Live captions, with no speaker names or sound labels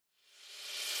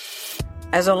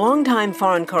As a longtime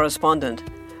foreign correspondent,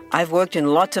 I've worked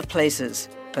in lots of places,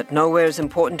 but nowhere as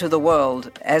important to the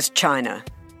world as China.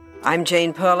 I'm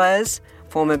Jane Perlez,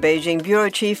 former Beijing bureau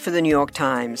chief for the New York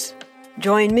Times.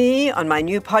 Join me on my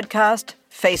new podcast,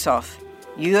 Face Off,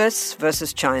 U.S.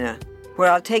 versus China, where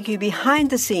I'll take you behind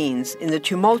the scenes in the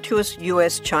tumultuous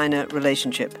U.S.-China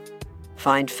relationship.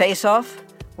 Find Face Off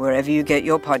wherever you get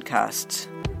your podcasts.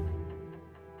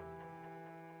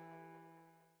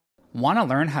 Want to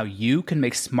learn how you can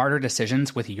make smarter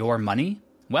decisions with your money?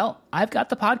 Well, I've got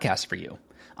the podcast for you.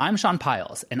 I'm Sean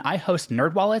Piles, and I host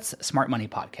NerdWallet's Smart Money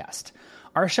Podcast.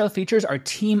 Our show features our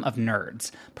team of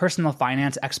nerds, personal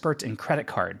finance experts in credit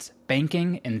cards,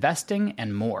 banking, investing,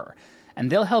 and more.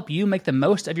 And they'll help you make the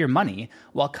most of your money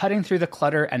while cutting through the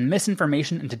clutter and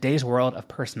misinformation in today's world of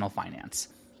personal finance.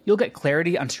 You'll get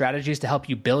clarity on strategies to help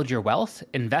you build your wealth,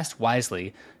 invest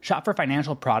wisely, shop for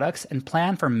financial products, and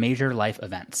plan for major life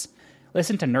events.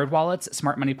 Listen to NerdWallet's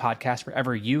Smart Money Podcast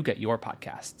wherever you get your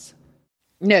podcasts.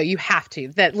 No, you have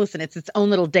to. Listen, it's its own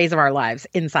little Days of Our Lives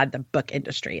inside the book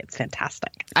industry. It's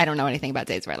fantastic. I don't know anything about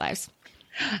Days of Our Lives.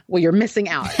 Well, you're missing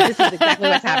out. This is exactly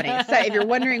what's happening. So if you're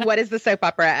wondering what is the soap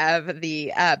opera of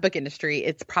the book industry,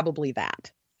 it's probably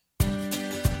that.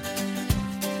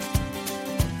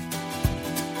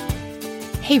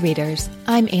 Hey readers,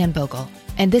 I'm Anne Bogle,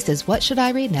 and this is What Should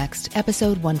I Read Next,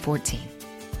 episode 114.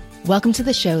 Welcome to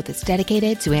the show that's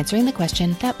dedicated to answering the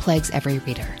question that plagues every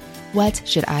reader. What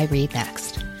should I read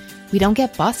next? We don't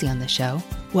get bossy on this show.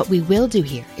 What we will do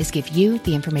here is give you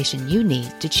the information you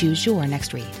need to choose your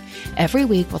next read. Every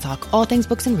week, we'll talk all things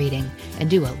books and reading and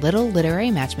do a little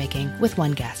literary matchmaking with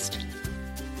one guest.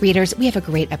 Readers, we have a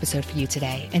great episode for you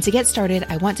today. And to get started,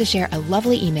 I want to share a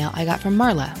lovely email I got from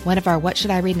Marla, one of our What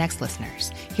Should I Read Next listeners.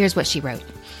 Here's what she wrote.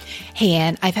 Hey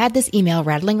Anne, I've had this email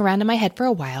rattling around in my head for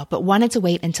a while, but wanted to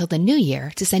wait until the new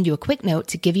year to send you a quick note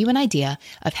to give you an idea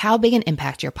of how big an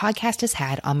impact your podcast has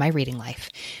had on my reading life.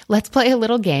 Let's play a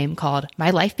little game called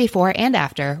My Life Before and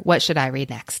After, What Should I Read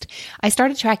Next? I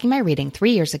started tracking my reading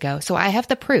 3 years ago, so I have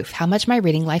the proof how much my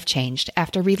reading life changed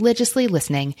after religiously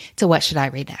listening to What Should I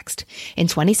Read Next? In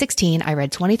 2016, I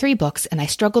read 23 books and I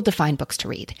struggled to find books to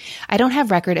read. I don't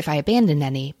have record if I abandoned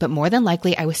any, but more than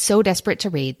likely I was so desperate to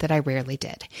read that I rarely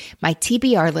did. My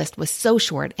TBR list was so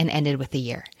short and ended with the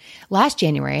year. Last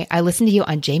January, I listened to you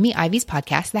on Jamie Ivy's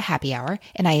podcast, The Happy Hour,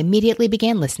 and I immediately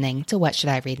began listening to What Should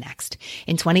I Read Next?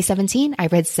 In 2017, I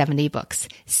read 70 books.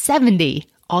 70!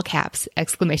 All caps,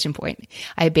 exclamation point.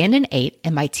 I abandoned 8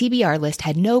 and my TBR list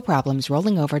had no problems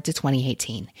rolling over to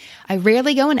 2018. I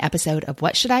rarely go an episode of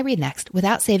What Should I Read Next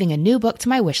without saving a new book to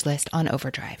my wish list on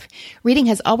overdrive. Reading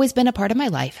has always been a part of my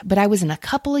life, but I was in a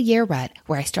couple of year rut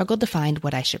where I struggled to find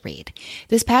what I should read.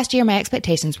 This past year, my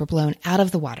expectations were blown out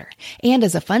of the water. And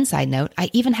as a fun side note, I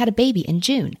even had a baby in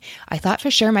June. I thought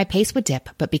for sure my pace would dip,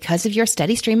 but because of your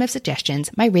steady stream of suggestions,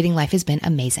 my reading life has been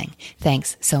amazing.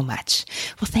 Thanks so much.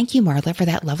 Well, thank you, Marla, for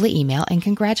that lovely email and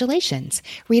congratulations.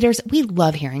 Readers, we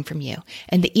love hearing from you.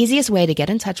 And the easiest way to get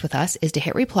in touch with us is to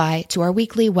hit reply to our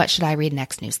weekly What Should I Read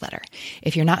Next newsletter.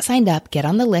 If you're not signed up, get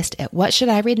on the list at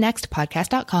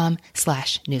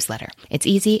whatshouldireadnextpodcast.com/newsletter. It's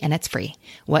easy and it's free.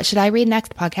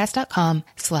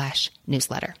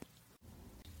 Whatshouldireadnextpodcast.com/newsletter.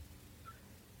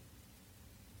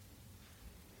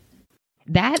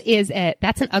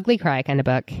 That's an ugly cry kind of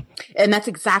book. And that's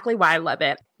exactly why I love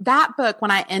it. That book,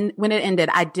 when it ended,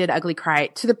 I did ugly cry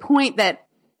to the point that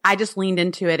I just leaned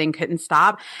into it and couldn't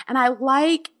stop. And I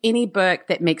like any book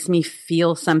that makes me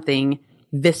feel something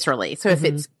viscerally. So if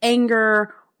it's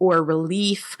anger or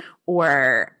relief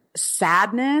or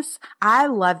sadness, I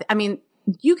love, I mean,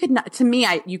 you could not, to me,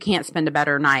 you can't spend a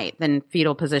better night than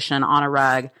fetal position on a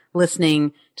rug,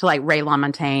 listening to like Ray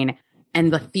LaMontagne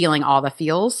and feeling all the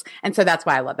feels. And so that's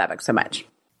why I love that book so much.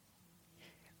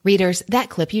 Readers, that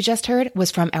clip you just heard was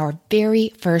from our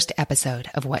very first episode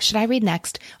of What Should I Read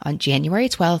Next on January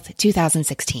 12th,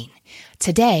 2016.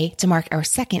 Today, to mark our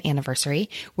second anniversary,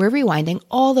 we're rewinding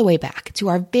all the way back to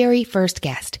our very first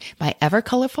guest, my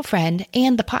ever-colorful friend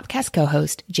and the podcast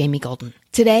co-host, Jamie Golden.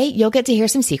 Today, you'll get to hear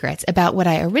some secrets about what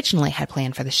I originally had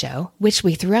planned for the show, which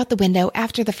we threw out the window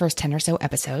after the first 10 or so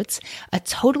episodes, a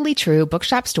totally true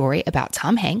bookshop story about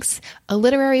Tom Hanks, a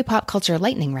literary pop culture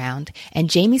lightning round, and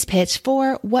Jamie's pitch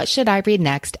for What Should I Read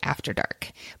Next After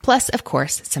Dark. Plus, of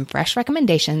course, some fresh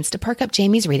recommendations to perk up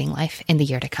Jamie's reading life in the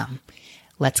year to come.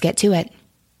 Let's get to it.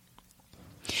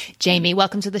 Jamie,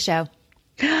 welcome to the show.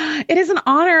 It is an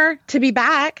honor to be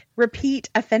back, repeat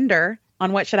offender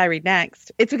on What Should I Read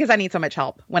Next. It's because I need so much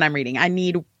help when I'm reading. I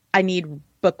need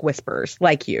book whisperers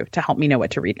like you to help me know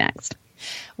what to read next.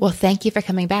 Well, thank you for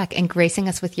coming back and gracing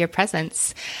us with your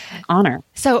presence. Honor.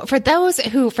 So for those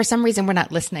who, for some reason, were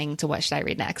not listening to What Should I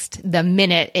Read Next, the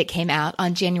minute it came out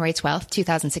on January 12th,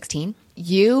 2016,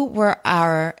 you were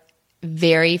our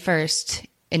very first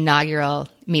inaugural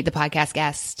Meet the Podcast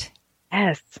guest.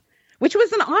 Yes. Which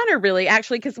was an honor, really,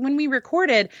 actually, because when we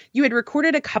recorded, you had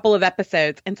recorded a couple of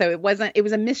episodes. And so it was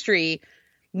a mystery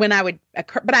when I would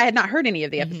occur, but I had not heard any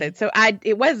of the episodes. So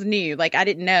it was new. Like, I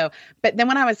didn't know. But then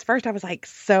when I was first, I was like,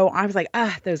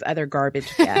 those other garbage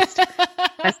guests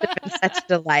must have been such a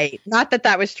delight. Not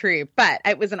that was true, but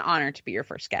it was an honor to be your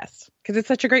first guest because it's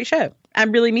such a great show. I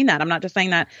really mean that. I'm not just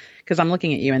saying that because I'm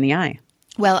looking at you in the eye.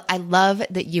 Well, I love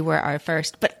that you were our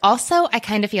first, but also I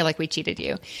kind of feel like we cheated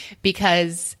you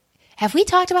because have we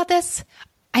talked about this?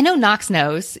 I know Knox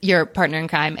knows, your partner in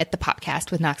crime at the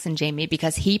podcast with Knox and Jamie,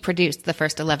 because he produced the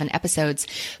first 11 episodes.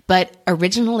 But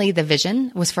originally the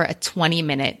vision was for a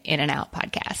 20-minute in and out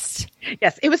podcast.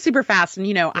 Yes, it was super fast.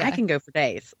 And, I can go for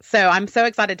days. So I'm so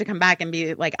excited to come back and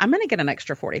be like, I'm going to get an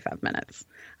extra 45 minutes.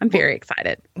 I'm very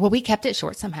excited. Well, we kept it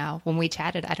short somehow when we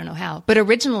chatted. I don't know how. But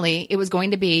originally it was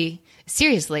going to be,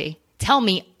 seriously, tell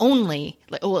me only,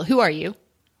 well, who are you?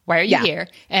 Why are you here?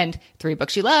 And 3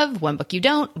 books you love, 1 book you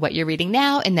don't, what you're reading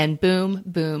now, and then boom,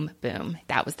 boom, boom.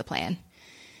 That was the plan.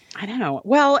 I know.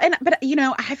 Well, but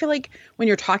I feel like when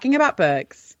you're talking about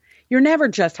books, you're never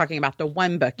just talking about the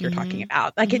one book you're talking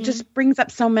about. Like it just brings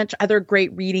up so much other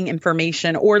great reading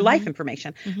information or life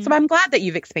information. So I'm glad that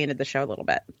you've expanded the show a little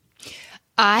bit.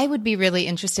 I would be really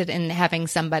interested in having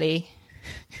somebody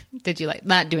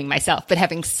not doing myself, but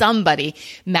having somebody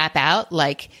map out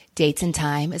like dates and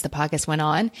time as the podcast went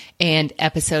on and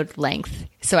episode length.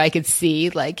 So I could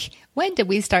see like, when did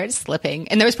we start slipping?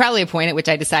 And there was probably a point at which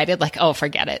I decided like, oh,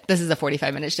 forget it. This is a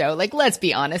 45-minute show. Like, let's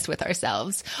be honest with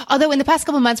ourselves. Although in the past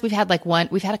couple of months, we've had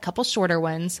a couple shorter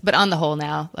ones, but on the whole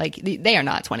now, like they are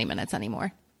not 20 minutes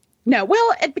anymore. No,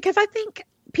 well, because I think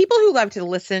people who love to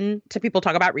listen to people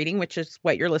talk about reading, which is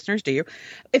what your listeners do,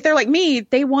 if they're like me,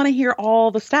 they want to hear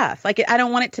all the stuff. Like, I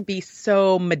don't want it to be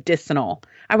so medicinal.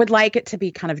 I would like it to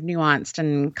be kind of nuanced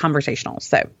and conversational.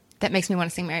 So that makes me want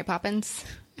to sing Mary Poppins.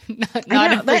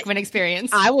 Not a frequent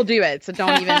experience. I will do it. So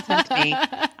don't even tempt me.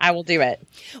 I will do it.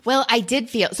 Well, I did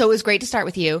feel, so it was great to start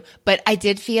with you, but I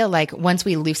did feel like once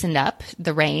we loosened up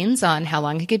the reins on how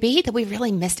long it could be, that we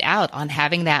really missed out on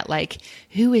having that, like,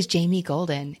 who is Jamie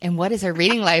Golden and what is her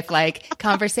reading life like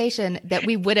conversation that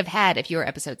we would have had if you were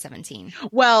episode 17.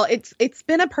 Well, it's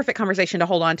been a perfect conversation to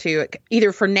hold on to,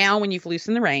 either for now when you've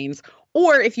loosened the reins,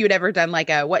 or if you had ever done like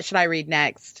a what should I read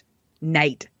next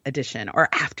night edition or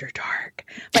after dark.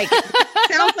 Like,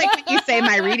 sounds like when you say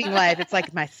my reading life, it's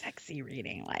like my sexy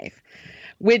reading life.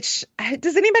 Which,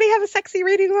 does anybody have a sexy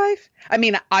reading life? I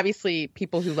mean, obviously,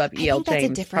 people who love E.L.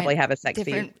 James probably have a sexy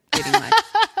reading life.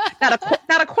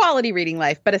 Not a quality reading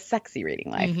life, but a sexy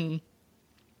reading life. Mm-hmm.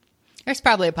 There's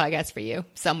probably a podcast for you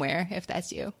somewhere, if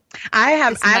that's you. I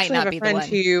have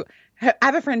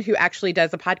a friend who actually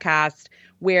does a podcast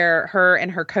where her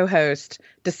and her co-host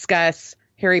discuss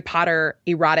Harry Potter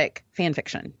erotic fan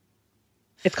fiction.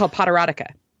 It's called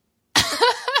Potterotica,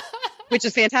 which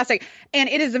is fantastic. And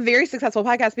it is a very successful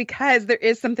podcast because there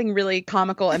is something really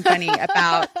comical and funny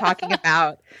about talking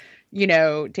about,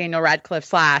 Daniel Radcliffe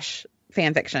 /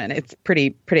 fan fiction. It's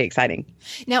pretty exciting.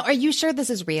 Now, are you sure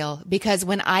this is real? Because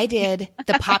when I did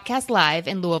the podcast live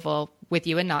in Louisville with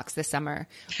you and Knox this summer,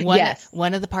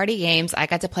 one of the party games I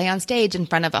got to play on stage in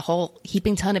front of a whole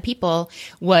heaping ton of people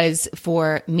was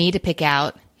for me to pick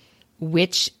out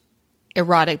which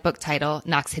erotic book title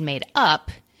Knox had made up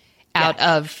out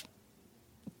of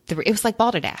it was like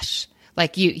Balderdash.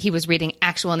 Like he was reading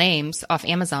actual names off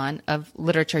Amazon of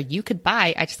literature you could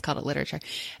buy. I just called it literature.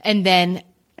 And then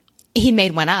he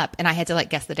made one up and I had to like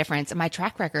guess the difference. And my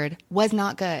track record was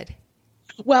not good.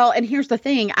 Well, and here's the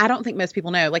thing. I don't think most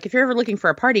people know. Like, if you're ever looking for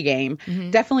a party game,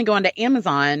 definitely go onto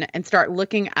Amazon and start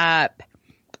looking up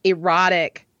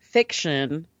erotic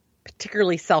fiction,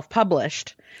 particularly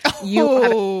self-published.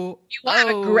 You'll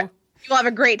have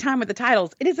a great time with the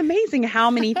titles. It is amazing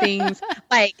how many things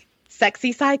like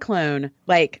sexy cyclone,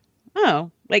 like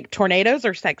tornadoes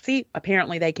are sexy.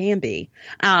 Apparently they can be.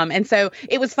 And so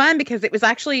it was fun because it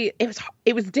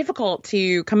was difficult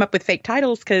to come up with fake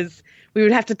titles because we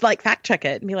would have to like fact check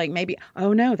it and be like, maybe,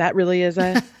 oh no, that really is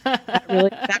that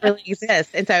really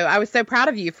exists. And so I was so proud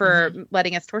of you for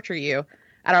letting us torture you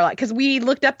at our, because we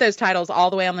looked up those titles all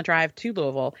the way on the drive to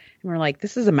Louisville and we're like,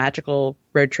 this is a magical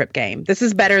road trip game. This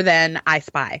is better than I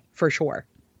Spy for sure.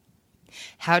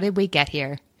 How did we get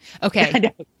here?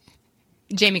 Okay.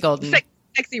 Jamie Golden.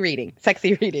 Sexy reading.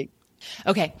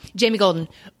 Okay. Jamie Golden,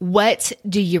 what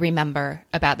do you remember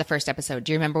about the first episode?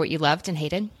 Do you remember what you loved and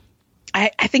hated? I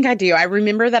think I do. I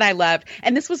remember that I loved,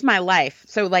 and this was my life.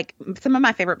 So like some of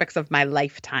my favorite books of my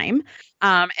lifetime.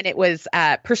 And it was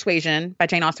Persuasion by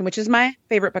Jane Austen, which is my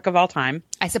favorite book of all time.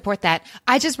 I support that.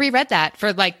 I just reread that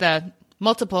for like the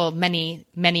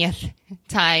manyth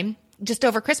time just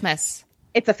over Christmas.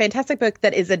 It's a fantastic book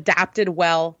that is adapted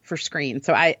well for screen.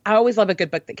 So I always love a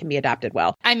good book that can be adapted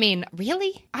well. I mean,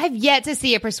 really? I've yet to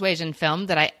see a Persuasion film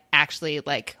that I actually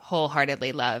like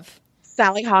wholeheartedly love.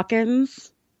 Sally Hawkins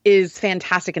is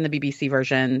fantastic in the BBC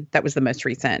version. That was the most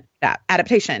recent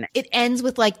adaptation. It ends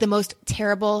with like the most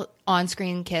terrible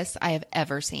on-screen kiss I have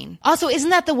ever seen. Also,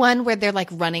 isn't that the one where they're like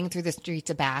running through the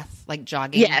streets of Bath, like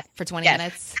jogging for 20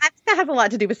 minutes? That has a lot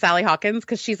to do with Sally Hawkins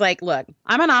because she's like, look,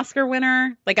 I'm an Oscar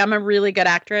winner. Like, I'm a really good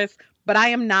actress, but I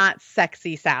am not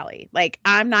sexy Sally. Like,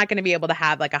 I'm not going to be able to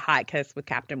have like a hot kiss with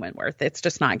Captain Wentworth. It's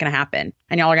just not going to happen.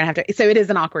 And y'all are going to have to. So it is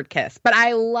an awkward kiss. But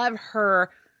I love her.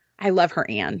 I love her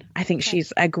Anne. I think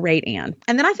she's a great Anne.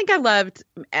 And then I think I loved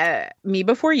Me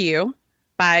Before You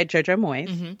by Jojo Moyes.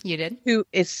 Mm-hmm, you did. Who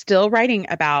is still writing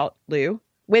about Lou,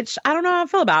 which I don't know how I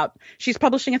feel about. She's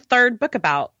publishing a third book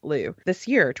about Lou this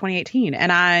year, 2018.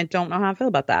 And I don't know how I feel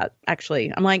about that,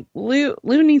 actually. I'm like, Lou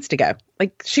needs to go.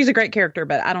 Like, she's a great character,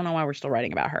 but I don't know why we're still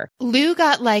writing about her. Lou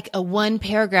got like a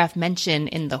 1-paragraph mention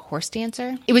in The Horse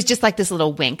Dancer. It was just like this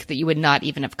little wink that you would not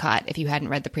even have caught if you hadn't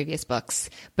read the previous books.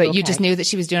 But you just knew that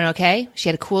she was doing okay. She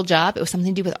had a cool job. It was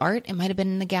something to do with art. It might have been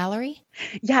in the gallery.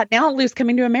 Yeah, now Lou's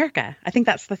coming to America. I think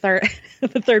that's the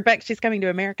third book. She's coming to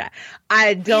America.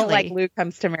 I don't like Lou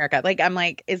Comes to America. Like, I'm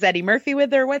like, is Eddie Murphy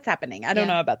with her? What's happening? I don't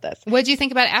know about this. What did you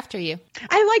think about After You?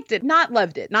 I liked it. Not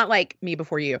loved it. Not like Me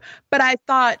Before You. But I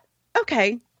thought,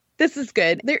 okay, this is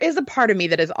good. There is a part of me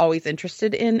that is always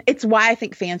interested in. It's why I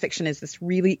think fan fiction is this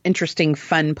really interesting,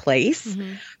 fun place.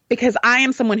 Because I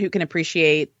am someone who can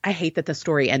appreciate, I hate that the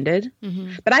story ended.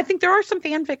 But I think there are some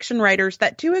fan fiction writers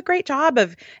that do a great job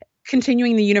of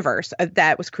continuing the universe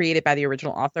that was created by the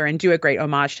original author and do a great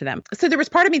homage to them. So there was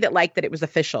part of me that liked that it was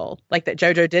official, like that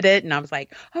JoJo did it. And I was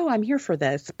like, oh, I'm here for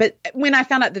this. But when I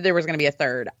found out that there was going to be a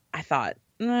third, I thought,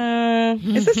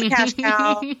 is this a cash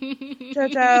cow?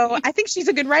 JoJo, I think she's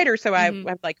a good writer, so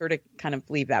I'd like her to kind of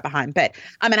leave that behind. But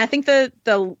I mean, I think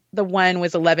the one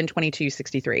was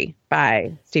 11/22/63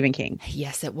 by Stephen King.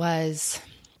 Yes, it was.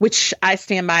 Which I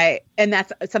stand by, and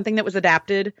that's something that was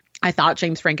adapted. I thought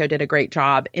James Franco did a great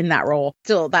job in that role.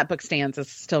 Still, that book stands as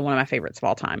still one of my favorites of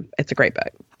all time. It's a great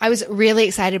book. I was really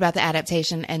excited about the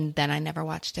adaptation, and then I never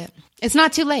watched it. It's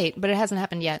not too late, but it hasn't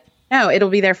happened yet. No, it'll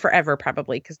be there forever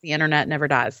probably because the internet never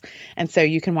dies. And so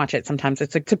you can watch it sometimes.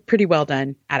 It's a pretty well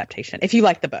done adaptation if you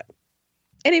like the book.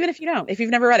 And even if you don't, if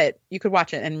you've never read it, you could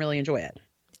watch it and really enjoy it.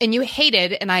 And you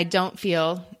hated, and I don't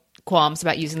feel qualms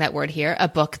about using that word here, a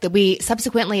book that we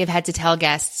subsequently have had to tell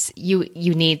guests, you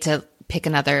need to pick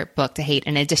another book to hate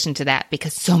in addition to that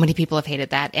because so many people have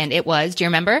hated that. And it was, do you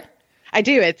remember? I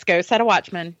do. It's Go Set a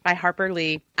Watchman by Harper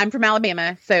Lee. I'm from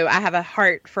Alabama, so I have a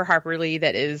heart for Harper Lee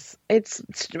that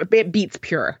it beats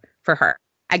pure for her.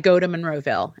 I go to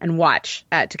Monroeville and watch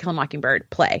To Kill a Mockingbird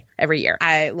play every year.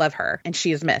 I love her, and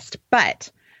she is missed.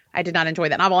 But I did not enjoy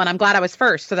that novel, and I'm glad I was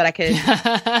first so that I could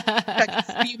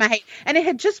spew my hate. And it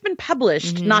had just been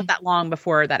published not that long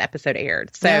before that episode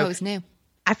aired. So no, it was new.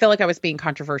 I feel like I was being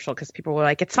controversial because people were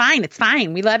like, it's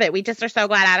fine. We love it. We just are so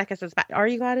glad Atticus is back. Are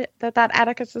you glad that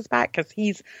Atticus is back? Because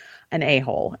he's an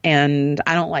a-hole. And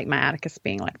I don't like my Atticus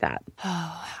being like that.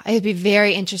 Oh, it would be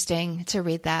very interesting to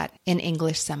read that in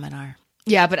English seminar.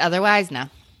 Yeah, but otherwise, no.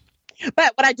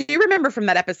 But what I do remember from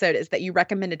that episode is that you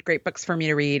recommended great books for me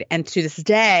to read. And to this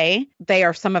day, they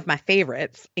are some of my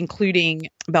favorites, including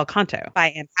Bel Canto by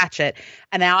Ann Patchett.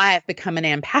 And now I have become an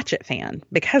Ann Patchett fan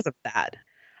because of that.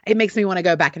 It makes me want to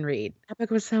go back and read. That book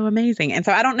was so amazing. And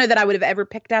so I don't know that I would have ever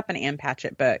picked up an Ann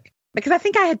Patchett book because I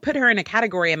think I had put her in a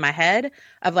category in my head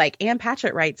of like Ann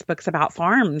Patchett writes books about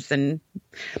farms and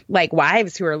like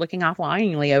wives who are looking off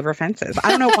longingly over fences. I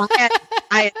don't know why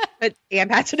I put Ann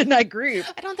Patchett in that group.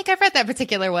 I don't think I've read that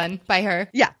particular one by her.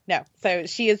 Yeah, no. So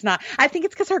she is not. I think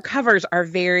it's because her covers are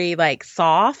very like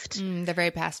soft. They're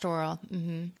very pastoral.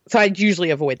 Mm-hmm. So I usually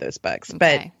avoid those books.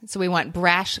 Okay. But so we want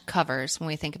brash covers when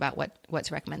we think about what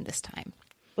to recommend this time.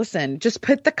 Listen, just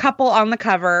put the couple on the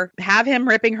cover, have him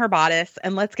ripping her bodice,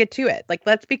 and let's get to it. Like,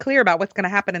 let's be clear about what's going to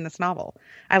happen in this novel.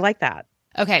 I like that.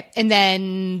 Okay. And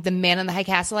then The Man in the High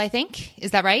Castle, I think.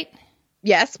 Is that right?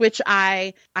 Yes, which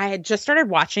I had just started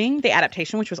watching the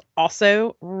adaptation, which was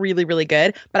also really, really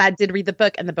good. But I did read the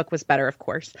book, and the book was better, of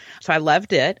course. So I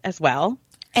loved it as well.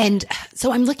 And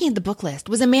so I'm looking at the book list.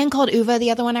 Was A Man Called Uva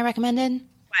the other one I recommended?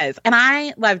 was. And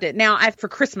I loved it. Now, for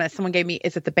Christmas, someone gave me,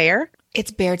 is it The Bear?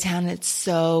 It's Beartown. It's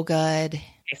so good.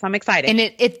 Okay, so I'm excited. And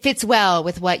it fits well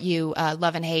with what you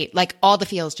love and hate, like all the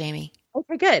feels, Jamie.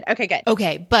 Okay, good.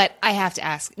 Okay, but I have to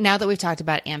ask, now that we've talked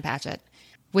about Ann Patchett,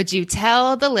 would you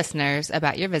tell the listeners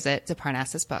about your visit to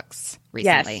Parnassus Books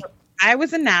recently? Yes. I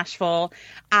was in Nashville.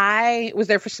 I was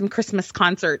there for some Christmas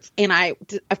concerts. And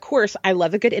of course, I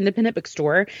love a good independent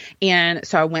bookstore. And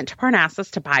so I went to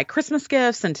Parnassus to buy Christmas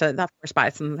gifts and to, of course, buy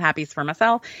some happies for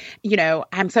myself. You know,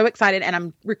 I'm so excited. And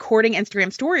I'm recording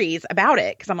Instagram stories about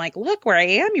it because I'm like, look where I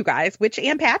am, you guys. Which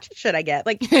Ann Patchett should I get?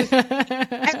 Like,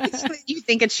 you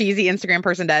think a cheesy Instagram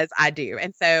person does. I do.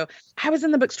 And so I was in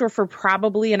the bookstore for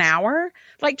probably an hour,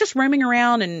 like just roaming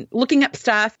around and looking up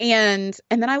stuff. And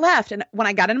then I left. And when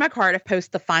I got into my car to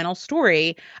post the final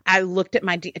story, I looked at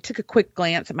took a quick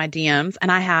glance at my DMs,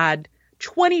 and I had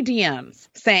 20 DMs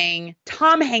saying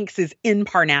Tom Hanks is in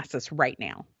Parnassus right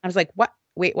now. I was like, what?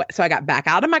 Wait, what? So I got back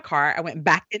out of my car. I went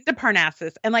back into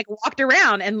Parnassus and like walked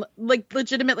around and like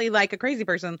legitimately like a crazy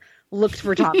person looked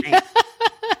for Tom Hanks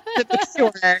at the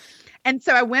bookstore. And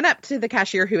so I went up to the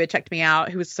cashier who had checked me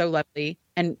out, who was so lovely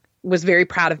and was very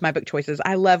proud of my book choices.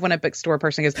 I love when a bookstore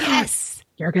person goes, yes,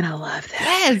 you're going to love this.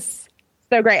 Yes.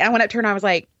 So great. I went up to her and I was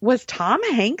like, was Tom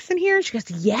Hanks in here? And she goes,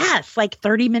 yes, like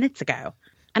 30 minutes ago.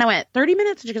 And I went, 30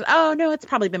 minutes? And she goes, oh, no, it's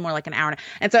probably been more like an hour.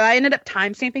 And so I ended up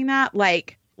timestamping that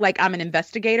like I'm an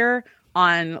investigator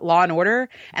on Law and Order.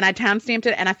 And I timestamped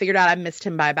it and I figured out I missed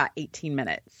him by about 18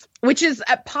 minutes, which is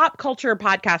a pop culture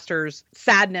podcaster's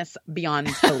sadness beyond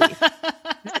belief.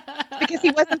 Because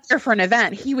he wasn't there for an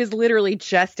event. He was literally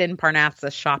just in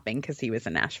Parnassus shopping because he was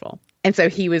in Nashville. And so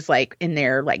he was like in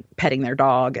there, like petting their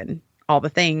dog and all the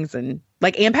things. And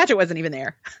like Ann Patchett wasn't even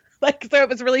there. Like, so it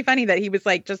was really funny that he was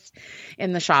like just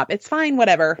in the shop. It's fine.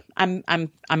 Whatever. I'm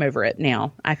over it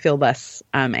now. I feel less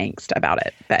angst about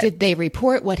it. But did they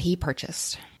report what he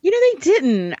purchased? You know, they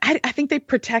didn't. I think they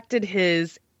protected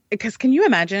because can you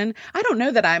imagine? I don't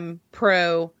know that I'm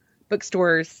pro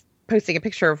bookstores posting a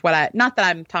picture of not that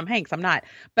I'm Tom Hanks, I'm not,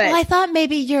 but well, I thought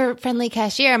maybe your friendly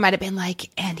cashier might have been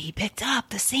like, and he picked up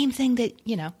the same thing that,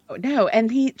 you know. No,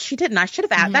 and she didn't. I should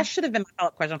have asked. That should have been my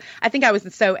follow-up question. I think I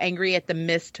was so angry at the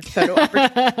missed photo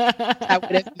opportunity that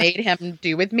would have made him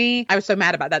do with me. I was so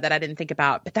mad about that I didn't think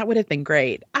about, but that would have been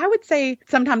great. I would say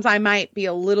sometimes I might be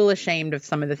a little ashamed of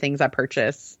some of the things I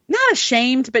purchase. Not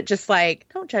ashamed, but just like,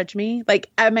 don't judge me.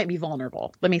 Like, I might be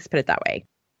vulnerable. Let me put it that way.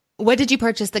 What did you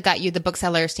purchase that got you the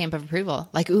bookseller stamp of approval?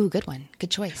 Like, ooh, good one.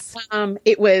 Good choice.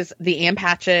 It was the Ann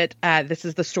Patchett, This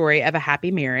is the Story of a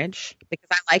Happy Marriage, because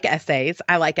I like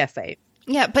essays.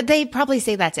 Yeah, but they probably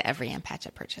say that to every Ann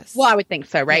Patchett purchase. Well, I would think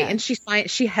so, right? Yeah. And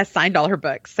she has signed all her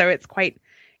books, so it's quite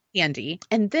handy.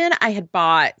 And then I had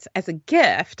bought, as a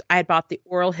gift, the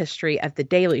oral history of The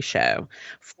Daily Show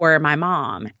for my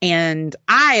mom. And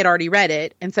I had already read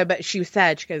it. And so, but she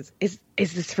goes, is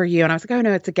this for you? And I was like, oh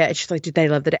no, it's a gift. She's like, did they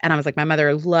love it? And I was like, my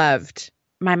mother,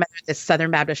 this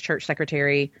Southern Baptist church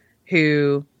secretary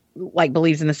who like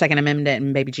believes in the Second Amendment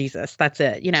and baby Jesus. That's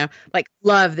it. You know, like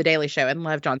love The Daily Show and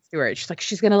love Jon Stewart. She's like,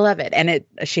 she's going to love it. And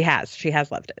she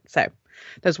has loved it. So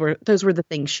those were the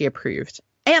things she approved.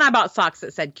 And I bought socks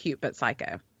that said cute but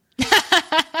psycho.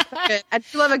 I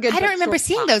do love a good I don't remember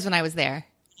seeing seeing those when I was there.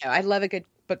 I love a good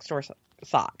bookstore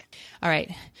sock. All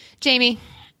right. Jamie,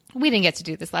 we didn't get to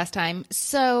do this last time.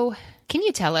 So can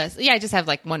you tell us? Yeah, I just have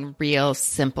like one real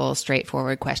simple,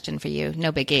 straightforward question for you.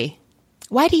 No biggie.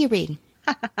 Why do you read?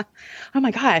 Oh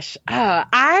my gosh.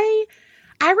 I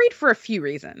read for a few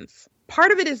reasons.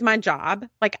 Part of it is my job.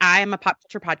 Like I am a pop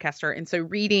culture podcaster. And so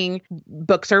reading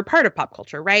books are a part of pop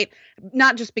culture, right?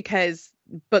 Not just because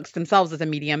books themselves is a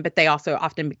medium, but they also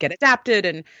often get adapted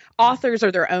and authors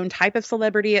are their own type of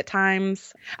celebrity at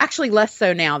times. Actually, less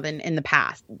so now than in the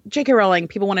past. J.K. Rowling,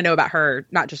 people want to know about her,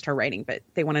 not just her writing, but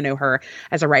they want to know her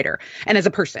as a writer and as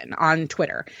a person on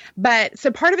Twitter. But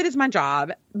so part of it is my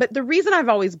job. But the reason I've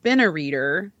always been a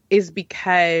reader is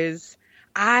because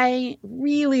I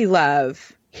really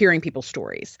love hearing people's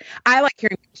stories. I like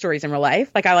hearing people's stories in real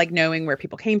life. Like I like knowing where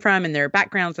people came from and their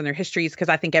backgrounds and their histories, because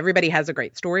I think everybody has a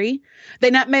great story.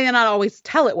 They may not always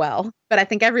tell it well, but I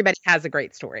think everybody has a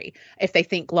great story if they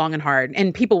think long and hard.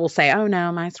 And people will say, oh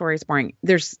no, my story is boring.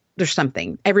 There's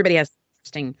something. Everybody has an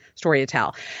interesting story to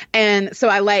tell. And so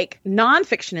I like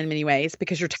nonfiction in many ways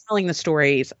because you're telling the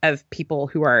stories of people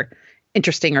who are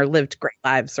interesting or lived great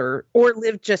lives or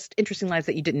lived just interesting lives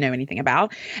that you didn't know anything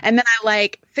about. And then I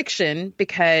like fiction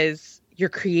because you're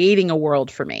creating a world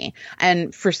for me.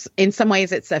 And in some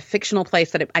ways it's a fictional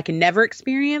place that I can never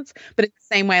experience, but in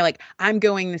the same way, like I'm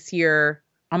going this year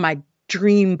on my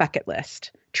dream bucket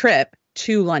list trip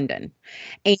to London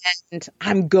and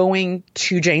I'm going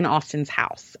to Jane Austen's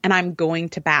house and I'm going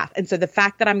to Bath. And so the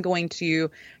fact that I'm going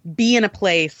to be in a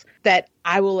place that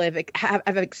I will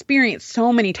have experienced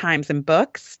so many times in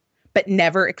books, but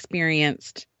never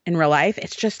experienced in real life,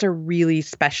 it's just a really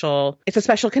special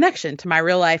connection to my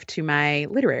real life, to my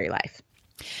literary life.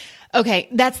 Okay,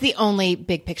 that's the only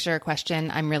big picture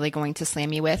question I'm really going to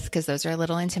slam you with because those are a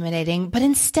little intimidating. But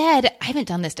instead, I haven't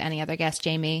done this to any other guest,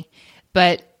 Jamie,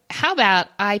 but how about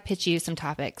I pitch you some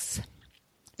topics?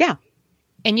 Yeah.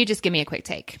 And you just give me a quick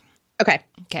take. Okay.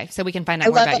 Okay, so we can find out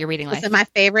more about your reading life. Listen, my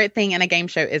favorite thing in a game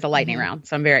show is a lightning round,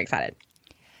 so I'm very excited.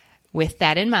 With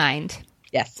that in mind.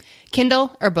 Yes.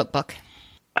 Kindle or book?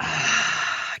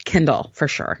 Kindle, for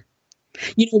sure.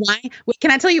 You know why?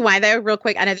 Can I tell you why, though, real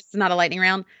quick? I know this is not a lightning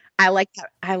round. I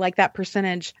like that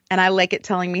percentage, and I like it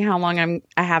telling me how long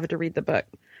I have to read the book.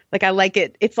 Like, I like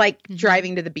it. It's like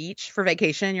driving to the beach for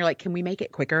vacation. You're like, can we make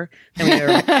it quicker than we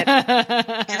ever did?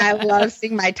 And I love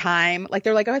seeing my time. Like,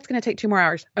 they're like, oh, it's going to take 2 more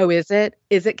hours. Oh, is it?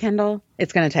 Is it Kindle?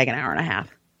 It's going to take an hour and a half.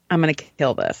 I'm going to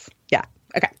kill this. Yeah.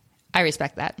 Okay. I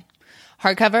respect that.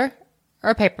 Hardcover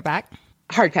or paperback?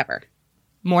 Hardcover.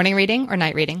 Morning reading or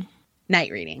night reading?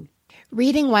 Night reading.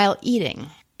 Reading while eating?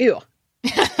 Ew.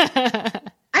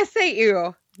 I say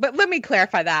ew, but let me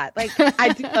clarify that. Like, I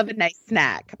do love a nice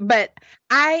snack, but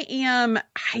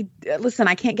listen,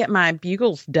 I can't get my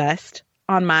Bugles dust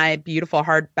on my beautiful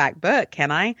hardback book,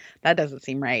 can I? That doesn't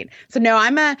seem right. So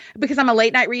no, because I'm a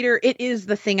late night reader, it is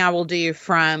the thing I will do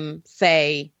from,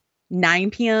 say,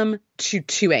 9 p.m. to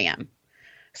 2 a.m.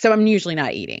 So I'm usually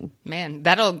not eating. Man,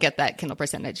 that'll get that Kindle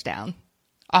percentage down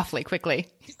awfully quickly.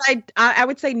 I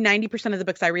would say 90% of the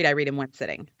books I read in one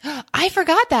sitting. I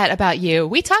forgot that about you.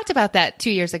 We talked about that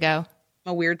 2 years ago.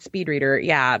 I'm a weird speed reader.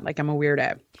 Yeah, like I'm a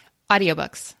weirdo.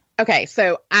 Audiobooks. Okay,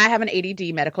 so I have an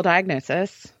ADD medical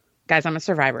diagnosis. Guys, I'm a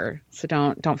survivor, so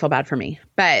don't feel bad for me.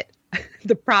 But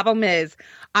the problem is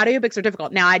audiobooks are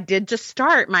difficult. Now, I did just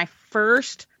start my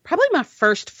first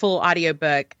full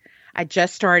audiobook. I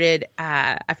just started,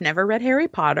 I've never read Harry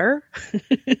Potter.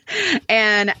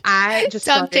 And I just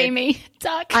started. Jamie.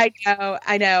 Duck. I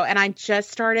know. And I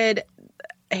just started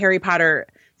Harry Potter,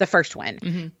 the first one.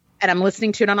 Mm-hmm. And I'm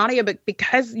listening to it on audiobook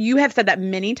because you have said that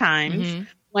many times,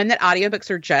 one, that audiobooks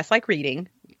are just like reading,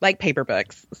 like paper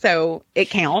books. So it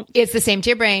counts. It's the same to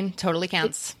your brain. Totally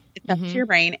counts. It's up to your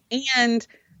brain. And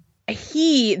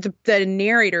the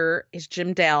narrator is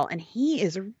Jim Dale, and he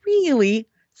is really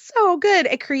so good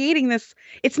at creating this.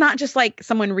 It's not just like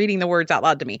someone reading the words out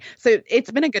loud to me. So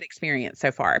it's been a good experience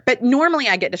so far. But normally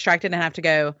I get distracted and have to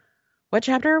go, what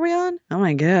chapter are we on? Oh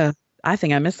my God. I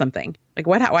think I missed something. Like,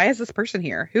 why is this person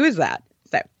here? Who is that?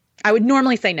 So I would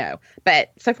normally say no, but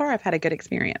so far I've had a good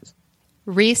experience.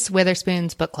 Reese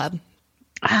Witherspoon's book club.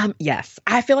 Yes.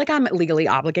 I feel like I'm legally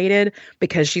obligated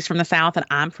because she's from the South and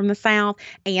I'm from the South.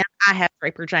 And I have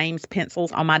Draper James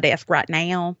pencils on my desk right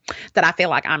now that I feel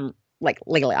like I'm like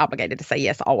legally obligated to say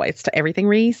yes always to everything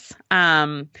Reese.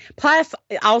 Plus,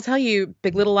 I'll tell you,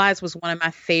 Big Little Lies was one of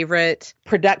my favorite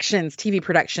TV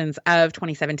productions of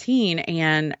 2017,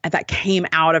 and that came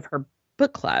out of her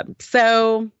book club.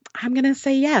 So I'm going to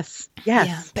say yes. Yes.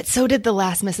 Yeah, but so did The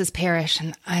Last Mrs. Parrish,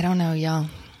 and I don't know, y'all.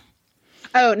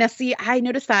 Oh, now see, I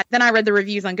noticed that. Then I read the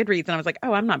reviews on Goodreads, and I was like,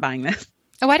 oh, I'm not buying this.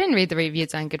 Oh, I didn't read the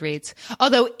reviews on Goodreads.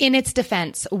 Although, in its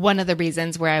defense, one of the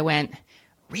reasons where I went,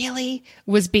 really?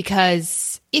 Was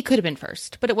because it could have been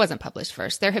first, but it wasn't published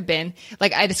first. There have been,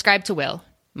 like I described to Will,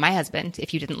 my husband,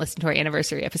 if you didn't listen to our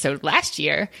anniversary episode last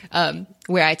year,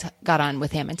 where I got on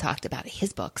with him and talked about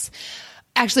his books.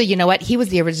 Actually, you know what? He was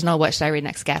the original What Should I Read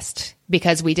Next guest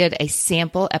because we did a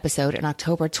sample episode in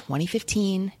October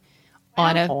 2015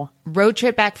 on a road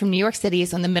trip back from New York City.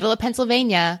 So in the middle of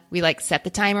Pennsylvania, we like set the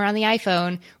timer on the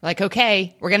iPhone. We're like,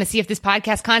 okay, we're going to see if this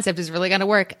podcast concept is really going to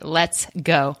work. Let's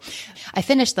go. I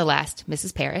finished The Last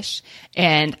Mrs. Parrish,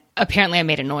 and apparently I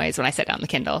made a noise when I set down the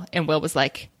Kindle, and Will was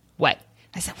like, what?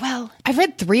 I said, well, I've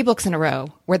read 3 books in a row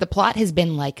where the plot has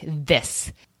been like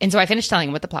this. And so I finished telling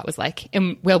him what the plot was like.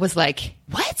 And Will was like,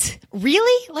 what?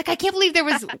 Really? Like, I can't believe there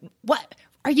was, what?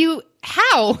 Are you,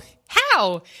 how?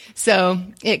 So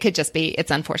it could just be,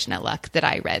 it's unfortunate luck that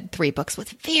I read 3 books with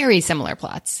very similar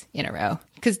plots in a row.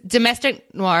 Because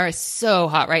domestic noir is so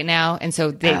hot right now. And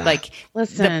so they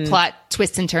the plot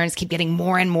twists and turns keep getting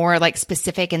more and more like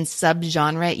specific and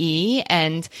subgenre-y.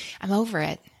 And I'm over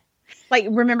it. Like,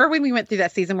 remember when we went through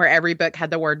that season where every book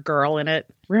had the word girl in it?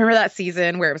 Remember that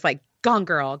season where it was like, Gone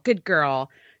Girl, Good Girl,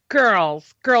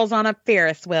 girls on a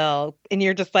Ferris wheel. And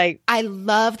you're just like, I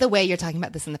love the way you're talking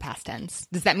about this in the past tense.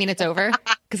 Does that mean it's over?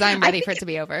 Because I'm ready for it to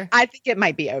be over. I think it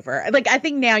might be over. Like, I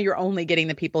think now you're only getting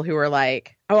the people who are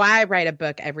like, Oh, I write a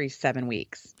book every 7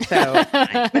 weeks. So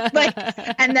like,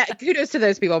 and that kudos to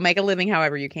those people. Make a living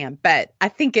however you can. But I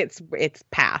think it's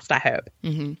past, I hope.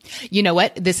 Mm-hmm. You know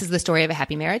what? This is the Story of a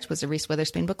Happy Marriage was a Reese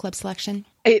Witherspoon book club selection.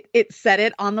 It said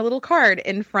it on the little card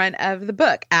in front of the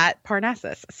book at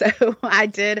Parnassus. So I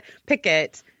did pick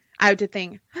it. I did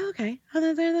think, oh, okay. Oh,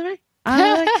 that's right.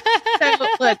 So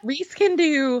look, Reese can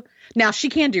do, now she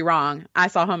can do wrong. I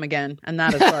saw Home Again and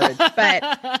that is hard.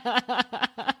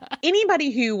 But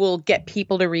anybody who will get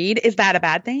people to read, is that a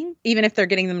bad thing? Even if they're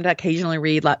getting them to occasionally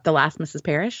read The Last Mrs.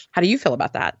 Parrish? How do you feel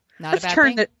about that? Let's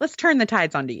turn the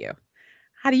tides onto you.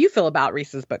 How do you feel about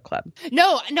Reese's book club?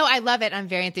 No, I love it. I'm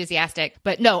very enthusiastic.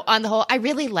 But no, on the whole, I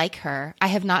really like her. I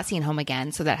have not seen Home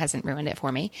Again, so that hasn't ruined it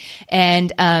for me.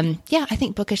 And yeah, I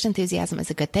think bookish enthusiasm is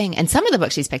a good thing. And some of the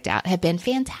books she's picked out have been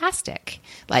fantastic,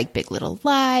 like Big Little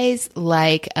Lies.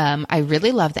 Like I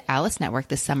really loved The Alice Network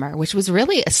this summer, which was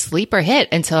really a sleeper hit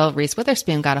until Reese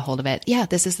Witherspoon got a hold of it. Yeah,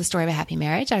 this is the Story of a Happy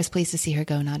Marriage. I was pleased to see her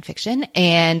go nonfiction.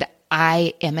 And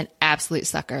I am an absolute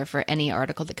sucker for any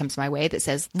article that comes my way that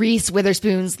says Reese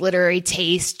Witherspoon's literary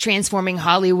taste transforming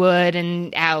Hollywood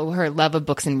and how her love of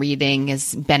books and reading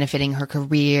is benefiting her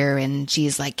career. And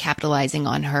she's like capitalizing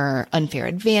on her unfair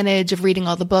advantage of reading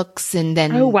all the books and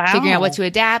then figuring out what to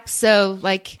adapt. So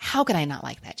like, how could I not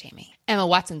like that, Jamie? Emma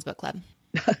Watson's book club.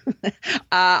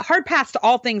 Hard pass to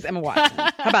all things Emma Watson.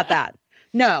 How about that?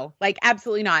 No, like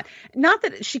absolutely not. Not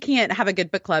that she can't have a good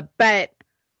book club, but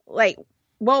like,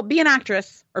 well, be an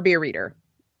actress or be a reader.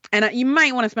 And you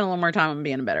might want to spend a little more time on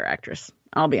being a better actress.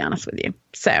 I'll be honest with you.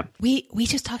 So we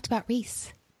just talked about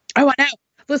Reese. Oh, I know.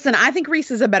 Listen, I think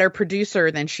Reese is a better producer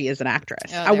than she is an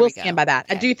actress. I will stand by that.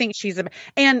 Okay. I do think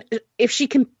and if she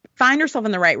can find herself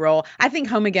in the right role, I think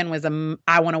Home Again was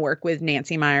I want to work with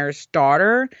Nancy Meyer's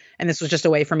daughter. And this was just a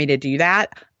way for me to do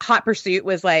that. Hot Pursuit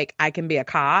was like, I can be a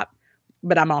cop,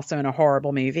 but I'm also in a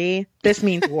horrible movie. This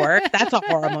Means Work. That's a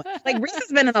horrible. Like Reese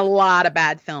has been in a lot of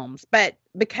bad films, but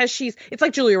because it's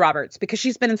like Julia Roberts, because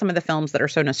she's been in some of the films that are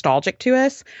so nostalgic to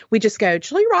us, we just go,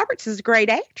 Julia Roberts is a great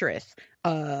actress.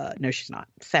 No, she's not.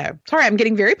 So sorry, I'm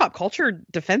getting very pop culture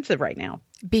defensive right now.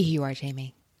 Be who you are,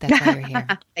 Jamie. That's why you're here.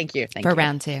 Thank you. For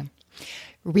round 2.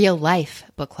 Real life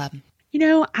book club. You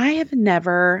know, I have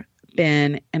never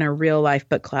been in a real life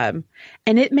book club,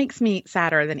 and it makes me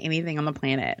sadder than anything on the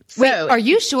planet. So, wait, are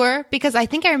you sure? Because I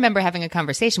think I remember having a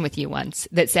conversation with you once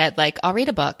that said like, I'll read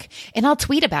a book and I'll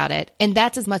tweet about it. And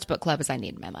that's as much book club as I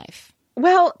need in my life.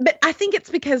 Well, but I think it's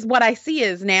because what I see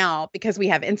is now, because we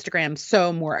have Instagram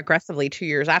so more aggressively 2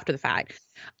 years after the fact,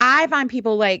 I find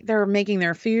people like they're making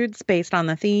their foods based on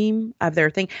the theme of their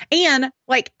thing. And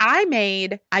like I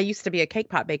used to be a cake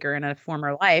pop baker in a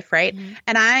former life, right? Mm-hmm.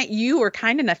 And you were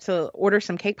kind enough to order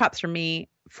some cake pops from me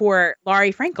for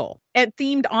Laurie Frankel. It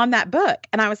themed on that book.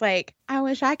 And I was like, I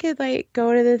wish I could like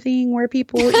go to the thing where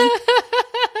people eat.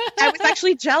 I was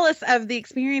actually jealous of the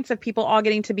experience of people all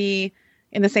getting to be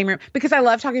in the same room, because I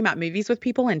love talking about movies with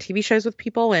people and TV shows with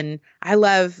people. And I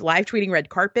love live tweeting red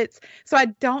carpets. So I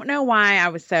don't know why I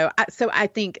was so I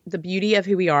think the beauty of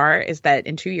who we are is that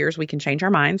in 2 years we can change our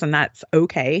minds, and that's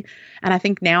okay. And I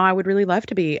think now I would really love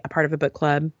to be a part of a book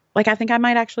club. Like, I think I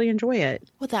might actually enjoy it.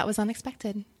 Well, that was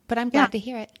unexpected, but I'm glad to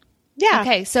hear it. Yeah.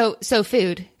 Okay. So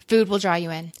food. Food will draw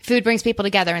you in. Food brings people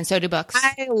together, and so do books.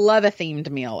 I love a themed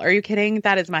meal. Are you kidding?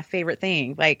 That is my favorite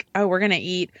thing. Like, oh, we're going to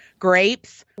eat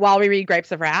grapes while we read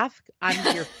Grapes of Wrath. I'm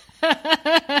here.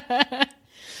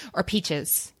 Or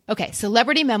peaches. Okay,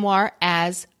 celebrity memoir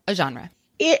as a genre.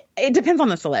 It depends on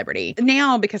the celebrity.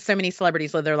 Now, because so many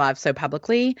celebrities live their lives so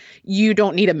publicly, you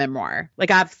don't need a memoir.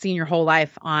 Like, I've seen your whole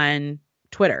life on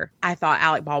Twitter. I thought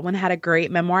Alec Baldwin had a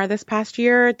great memoir this past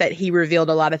year that he revealed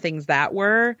a lot of things that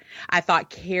were. I thought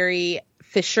Carrie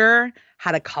Fisher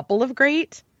had a couple of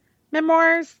great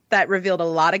memoirs that revealed a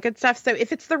lot of good stuff. So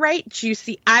if it's the right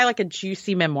I like a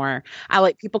juicy memoir. I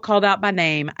like people called out by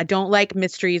name. I don't like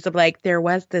mysteries of like, there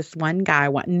was this one guy.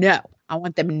 No, I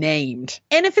want them named.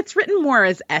 And if it's written more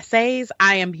as essays,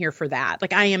 I am here for that.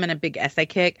 Like, I am in a big essay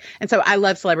kick. And so I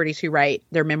love celebrities who write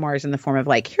their memoirs in the form of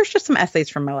like, here's just some essays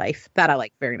from my life. That I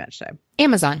like very much so.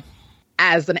 Amazon.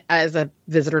 As a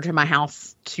visitor to my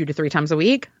house 2 to 3 times a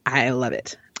week, I love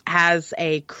it. As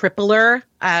a crippler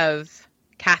of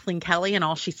Kathleen Kelly and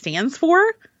all she stands for,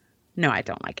 no, I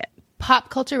don't like it. Pop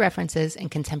culture references and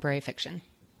contemporary fiction.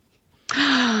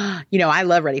 You know, I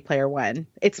love Ready Player One.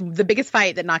 It's the biggest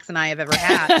fight that Knox and I have ever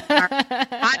had in our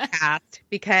podcast,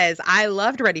 because I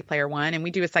loved Ready Player One, and we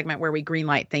do a segment where we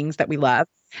greenlight things that we love.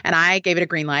 And I gave it a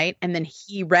green light, and then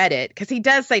he read it, because he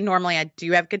does say normally I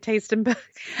do have good taste in books.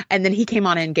 And then he came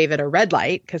on and gave it a red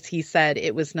light because he said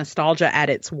it was nostalgia at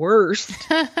its worst.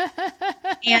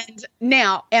 And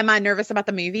now, am I nervous about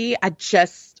the movie? I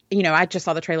just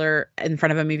saw the trailer in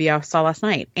front of a movie I saw last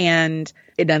night, and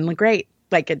it doesn't look great.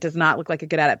 Like, it does not look like a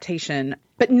good adaptation.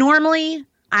 But normally,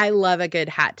 I love a good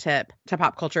hat tip to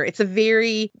pop culture. It's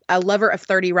a lover of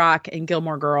 30 Rock and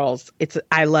Gilmore Girls.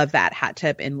 I love that hat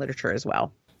tip in literature as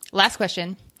well. Last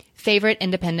question. Favorite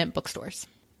independent bookstores?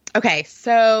 Okay,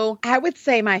 so I would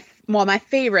say my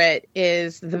favorite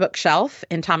is The Bookshelf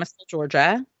in Thomasville,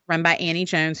 Georgia, run by Annie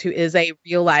Jones, who is a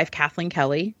real-life Kathleen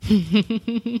Kelly.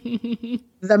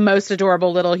 The most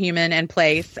adorable little human and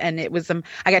place. And it was,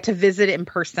 I got to visit it in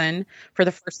person for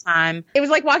the first time. It was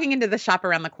like walking into the shop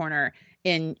around the corner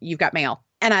in You've Got Mail.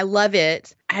 And I love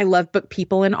it. I love Book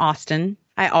People in Austin.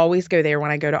 I always go there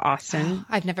when I go to Austin. Oh,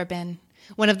 I've never been.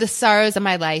 One of the sorrows of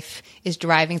my life is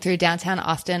driving through downtown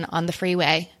Austin on the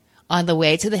freeway on the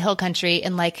way to the hill country,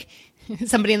 and like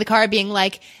somebody in the car being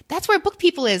like, that's where Book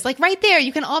People is, like right there.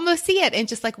 You can almost see it, and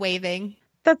just like waving.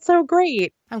 That's so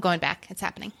great. I'm going back. It's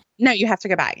happening. No, you have to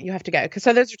go back. You have to go.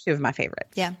 So those are two of my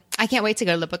favorites. Yeah. I can't wait to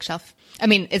go to the bookshelf. I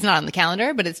mean, it's not on the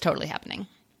calendar, but it's totally happening.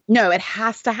 No, it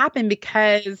has to happen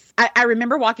because I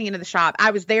remember walking into the shop.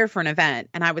 I was there for an event,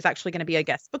 and I was actually going to be a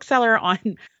guest bookseller on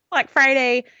Black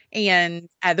Friday and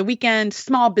the weekend,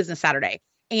 Small Business Saturday.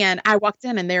 And I walked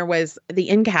in, and there was the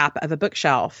end cap of a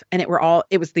bookshelf, and it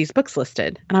was these books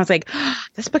listed. And I was like,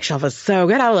 this bookshelf is so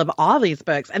good. I love all these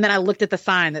books. And then I looked at the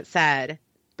sign that said,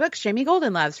 books Jamie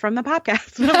Golden loves from the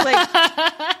podcast. And I was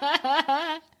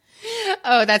like,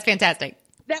 oh, that's fantastic.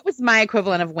 That was my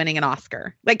equivalent of winning an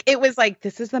Oscar. Like, it was like,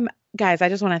 guys, I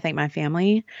just want to thank my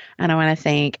family, and I want to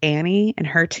thank Annie and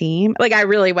her team. Like, I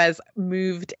really was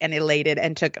moved and elated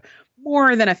and took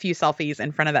more than a few selfies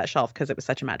in front of that shelf because it was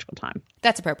such a magical time.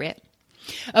 That's appropriate.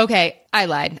 Okay, I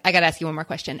lied. I got to ask you one more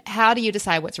question. How do you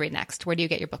decide what to read next? Where do you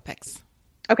get your book picks?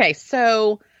 Okay,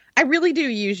 so I really do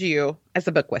use you as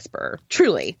a book whisperer.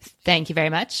 Truly. Thank you very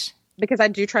much. Because I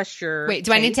do trust your Wait,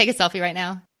 do I need to take a selfie right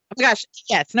now? Oh my gosh.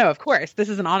 Yes. No, of course. This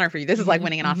is an honor for you. This is like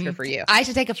winning an Oscar for you. I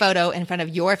should take a photo in front of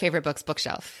your favorite book's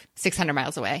bookshelf, 600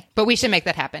 miles away. But we should make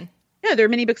that happen. No, there are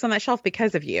many books on that shelf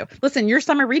because of you. Listen, your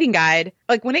summer reading guide,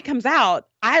 like when it comes out,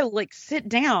 I like sit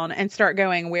down and start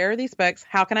going, where are these books?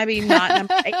 How can I be not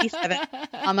number 87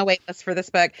 on the wait list for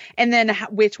this book? And then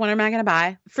which one am I going to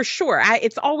buy? For sure.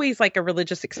 It's always like a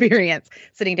religious experience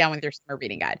sitting down with your summer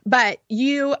reading guide. But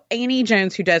Annie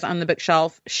Jones, who does On the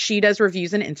Bookshelf, she does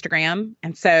reviews on Instagram.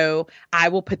 And so I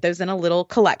will put those in a little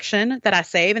collection that I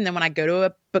save. And then when I go to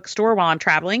a bookstore while I'm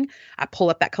traveling, I pull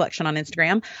up that collection on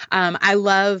Instagram. I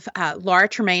love Laura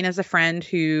Tremaine as a friend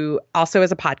who also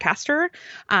is a podcaster.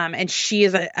 And she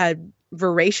is a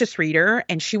voracious reader,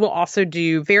 and she will also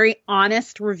do very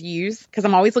honest reviews because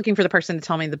I'm always looking for the person to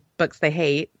tell me the books they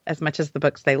hate as much as the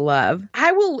books they love.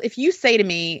 If you say to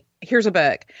me, here's a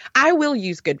book, I will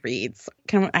use Goodreads.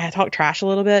 Can I talk trash a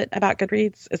little bit about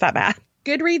Goodreads? Is that bad?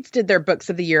 Goodreads did their books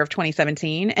of the year of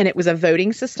 2017, and it was a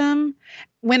voting system.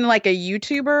 When like a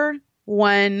YouTuber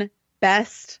won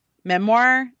best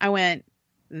memoir, I went,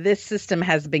 this system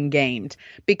has been gamed,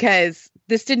 because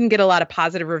this didn't get a lot of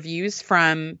positive reviews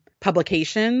from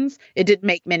publications. It didn't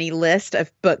make many lists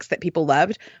of books that people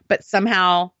loved, but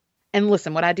somehow, and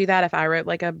listen, would I do that if I wrote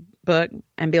like a book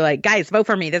and be like, guys, vote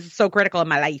for me, this is so critical in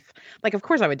my life? Like, of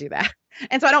course I would do that.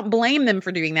 And so I don't blame them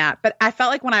for doing that. But I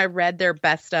felt like when I read their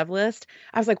best of list,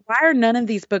 I was like, why are none of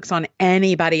these books on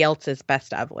anybody else's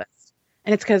best of list?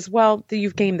 And it's because, well,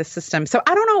 you've gamed the system. So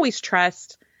I don't always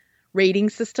trust rating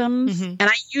systems, and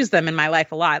I use them in my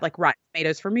life a lot, like Rotten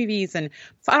Tomatoes for movies. And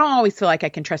so I don't always feel like I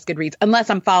can trust Goodreads unless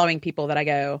I'm following people that I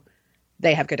go,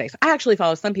 they have good taste. I actually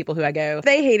follow some people who I go,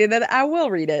 they hated it, I will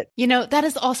read it. You know, that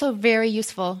is also very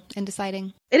useful in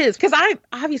deciding. It is, because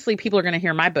obviously people are going to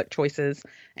hear my book choices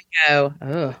and go,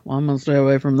 oh, well, I'm going to stay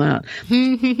away from that.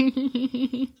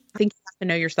 I think you have to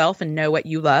know yourself and know what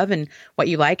you love and what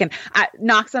you like. And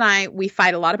Knox and I, we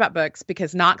fight a lot about books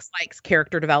because Knox likes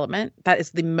character development. That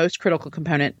is the most critical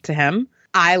component to him.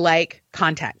 I like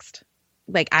context.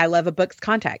 Like, I love a book's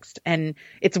context, and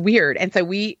it's weird. And so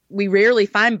we rarely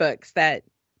find books that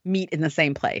meet in the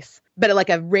same place. But like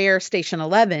a rare Station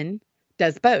 11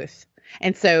 does both.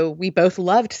 And so we both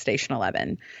loved Station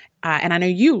 11. And I know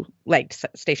you liked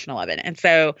Station 11. And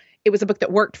so it was a book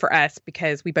that worked for us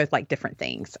because we both like different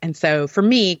things. And so for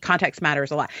me, context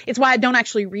matters a lot. It's why I don't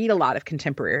actually read a lot of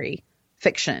contemporary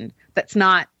fiction that's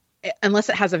not, unless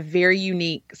it has a very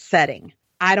unique setting.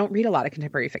 I don't read a lot of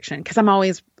contemporary fiction because I'm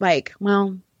always like,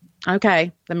 well,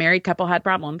 okay, the married couple had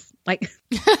problems. Like,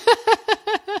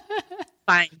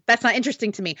 fine. That's not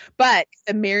interesting to me. But if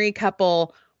the married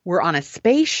couple were on a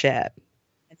spaceship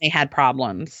and they had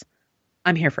problems,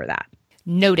 I'm here for that.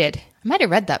 Noted. I might have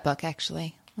read that book,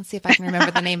 actually. Let's see if I can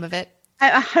remember the name of it.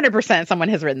 100% someone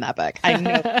has written that book. I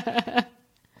know.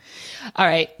 All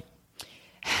right.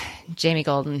 Jamie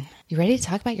Golden, you ready to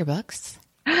talk about your books?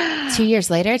 2 years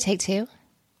later, take two?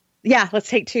 Yeah, let's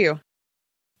take two.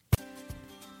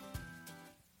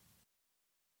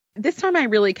 This time I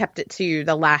really kept it to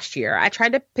the last year. I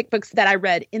tried to pick books that I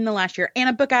read in the last year and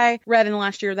a book I read in the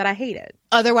last year that I hated.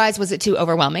 Otherwise, was it too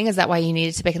overwhelming? Is that why you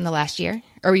needed to pick in the last year?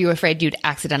 Or were you afraid you'd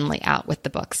accidentally out with the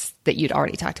books that you'd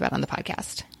already talked about on the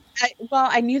podcast?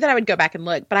 I knew that I would go back and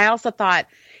look, but I also thought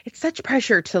it's such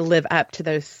pressure to live up to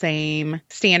those same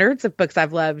standards of books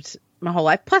I've loved my whole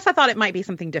life. Plus, I thought it might be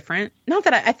something different. Not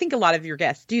that I think a lot of your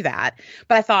guests do that,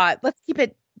 but I thought, let's keep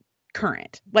it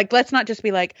current. Like, let's not just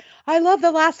be like, I love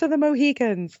The Last of the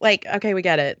Mohicans. Like, okay, we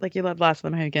get it. Like, you love Last of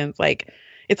the Mohicans. Like,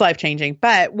 it's life-changing.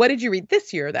 But what did you read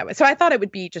this year that way? So I thought it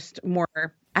would be just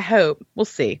more, I hope. We'll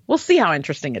see. We'll see how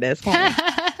interesting it is.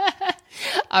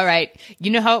 All right. You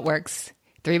know how it works.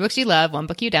 3 books you love, 1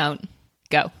 book you don't.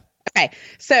 Go. Okay.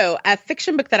 So a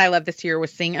fiction book that I loved this year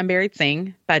was Sing Unburied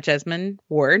Sing by Jesmyn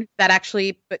Ward. That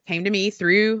actually came to me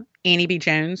through Annie B.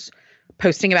 Jones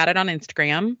posting about it on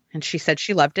Instagram. And she said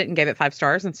she loved it and gave it 5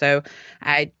 stars. And so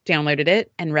I downloaded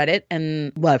it and read it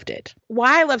and loved it.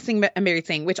 Why I love Sing Unburied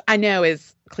Sing, which I know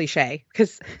is cliche,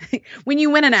 because when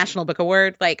you win a National Book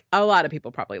Award, like a lot of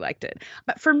people probably liked it.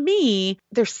 But for me,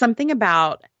 there's something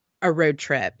about a road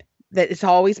trip that it's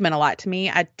always meant a lot to me.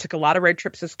 I took a lot of road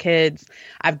trips as kids.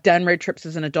 I've done road trips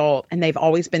as an adult, and they've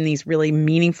always been these really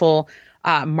meaningful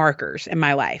markers in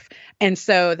my life. And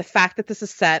so the fact that this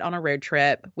is set on a road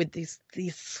trip with these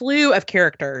slew of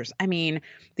characters, I mean,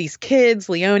 these kids,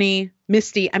 Leonie,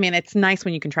 Misty, I mean, it's nice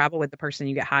when you can travel with the person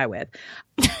you get high with.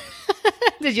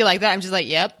 Did you like that? I'm just like,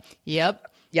 yep.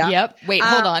 Wait,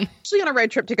 hold on. Actually on a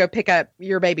road trip to go pick up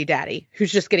your baby daddy,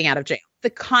 who's just getting out of jail. The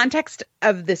context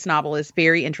of this novel is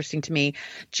very interesting to me.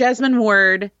 Jesmyn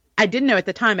Ward, I didn't know at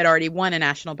the time, had already won a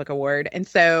National Book Award. And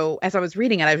so as I was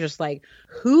reading it, I was just like,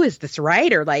 who is this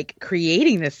writer, like,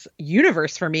 creating this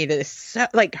universe for me that is so,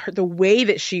 like, the way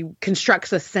that she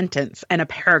constructs a sentence and a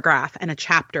paragraph and a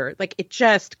chapter, like, it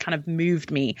just kind of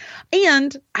moved me.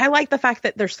 And I like the fact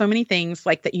that there's so many things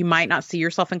like that you might not see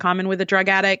yourself in common with a drug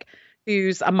addict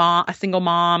who's a single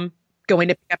mom going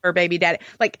to pick up her baby daddy.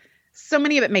 Like, so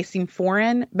many of it may seem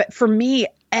foreign, but for me,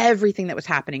 everything that was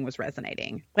happening was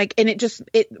resonating. Like, and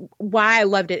why I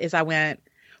loved it is I went,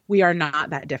 we are not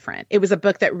that different. It was a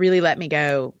book that really let me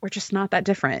go, we're just not that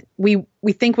different. We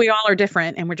think we all are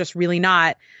different, and we're just really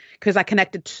not, because I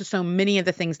connected to so many of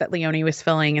the things that Leonie was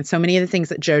feeling and so many of the things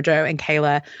that Jojo and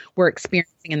Kayla were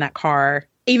experiencing in that car,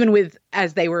 even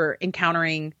as they were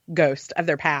encountering ghosts of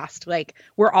their past. Like,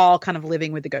 we're all kind of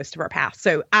living with the ghost of our past.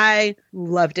 So I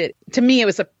loved it. To me, it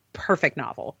was a perfect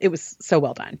novel. It was so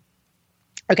well done.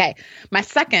 Okay. My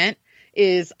second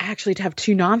is actually to have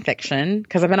 2 nonfiction,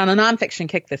 because I've been on a nonfiction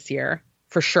kick this year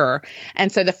for sure.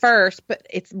 And so the first, but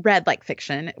it's read like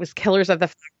fiction, it was Killers of the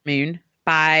Flower Moon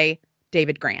by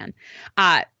David Grann.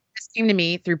 This came to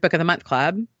me through Book of the Month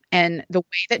Club, and the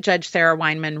way that Judge Sarah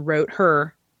Weinman wrote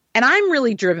her, and I'm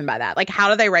really driven by that. Like, how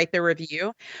do they write their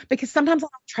review? Because sometimes I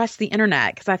don't trust the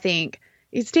internet, because I think,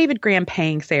 is David Grann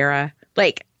paying Sarah?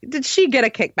 Like, did she get a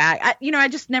kickback? I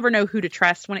just never know who to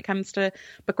trust when it comes to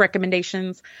book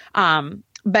recommendations.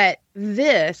 But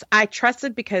this I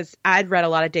trusted because I'd read a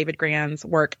lot of David Grann's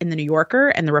work in the New Yorker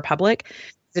and the Republic.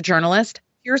 As a journalist,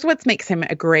 here's what makes him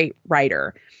a great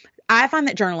writer. I find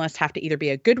that journalists have to either be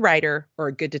a good writer or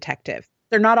a good detective.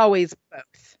 They're not always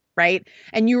both, right?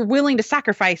 And you're willing to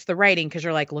sacrifice the writing because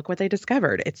you're like, look what they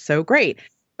discovered. It's so great.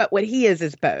 But what he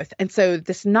is both. And so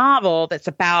this novel that's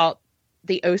about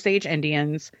the Osage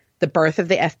Indians, the birth of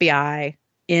the FBI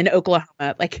in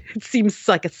Oklahoma, like, it seems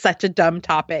like it's such a dumb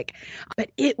topic,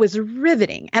 but it was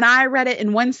riveting. And I read it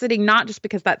in one sitting, not just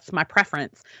because that's my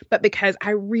preference, but because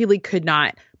I really could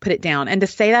not put it down. And to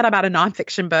say that about a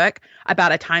nonfiction book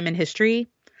about a time in history,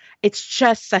 it's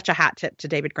just such a hat tip to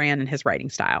David Grann and his writing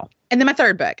style. And then my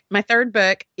third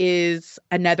book is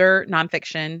another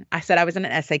nonfiction. I said I was in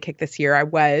an essay kick this year. I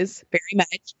was very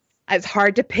much. It's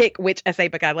hard to pick which essay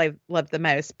book I love the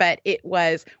most, but it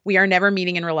was We Are Never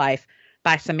Meeting in Real Life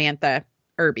by Samantha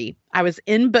Irby. I was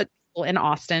in book in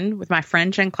Austin with my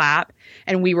friend Jen Clapp,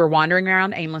 and we were wandering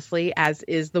around aimlessly, as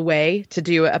is the way to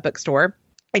do a bookstore.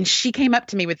 And she came up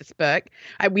to me with this book.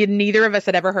 Neither of us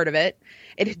had ever heard of it.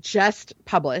 It had just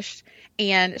published.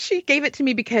 And she gave it to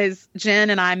me because Jen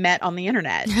and I met on the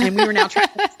internet, and we were now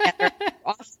traveling together in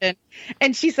Austin.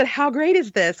 And she said, how great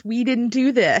is this? We didn't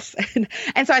do this.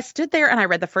 And so I stood there and I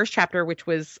read the first chapter, which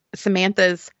was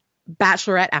Samantha's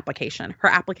Bachelorette application, her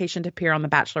application to appear on The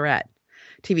Bachelorette.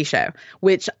 TV show,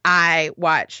 which I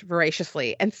watch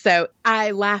voraciously. And so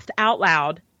I laughed out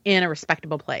loud in a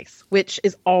respectable place, which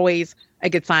is always a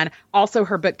good sign. Also,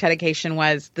 her book dedication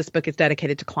was, this book is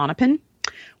dedicated to Klonopin,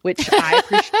 which I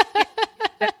appreciate.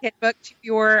 Dedicated book to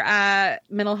your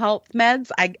mental health meds.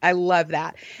 I love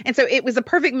that. And so it was a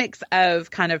perfect mix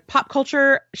of kind of pop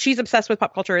culture. She's obsessed with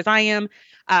pop culture as I am,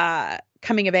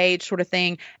 coming of age sort of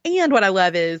thing. And what I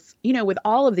love is, you know, with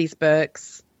all of these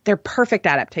books, they're perfect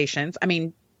adaptations. I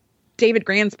mean, David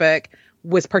Grann's book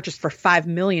was purchased for $5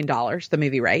 million, the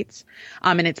movie rights.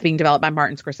 And it's being developed by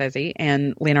Martin Scorsese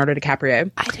and Leonardo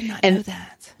DiCaprio. I did not know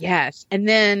that. Yes. And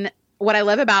then what I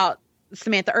love about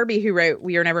Samantha Irby, who wrote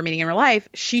We Are Never Meeting in Real Life,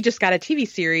 she just got a TV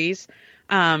series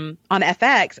on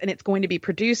FX, and it's going to be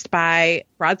produced by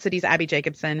Broad City's Abby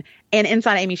Jacobson and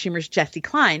Inside Amy Schumer's Jessie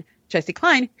Klein. Jessie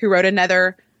Klein, who wrote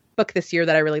another book this year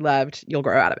that I really loved, You'll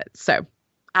Grow Out of It. So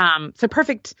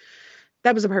perfect.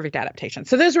 That was a perfect adaptation.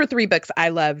 So those were 3 books I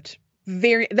loved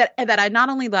that I not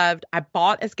only loved, I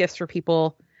bought as gifts for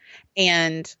people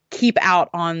and keep out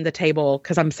on the table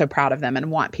because I'm so proud of them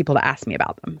and want people to ask me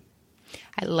about them.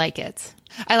 I like it.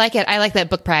 I like it. I like that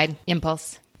book pride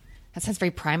impulse. That sounds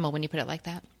very primal when you put it like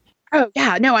that. Oh,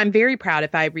 yeah. No, I'm very proud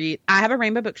if I read. I have a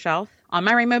rainbow bookshelf. On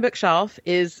my rainbow bookshelf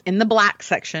is, in the black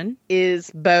section,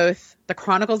 is both The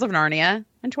Chronicles of Narnia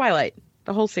and Twilight,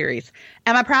 the whole series.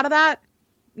 Am I proud of that?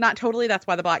 Not totally. That's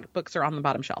why the black books are on the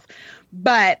bottom shelf.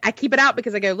 But I keep it out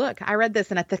because I go, look, I read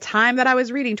this. And at the time that I was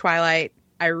reading Twilight,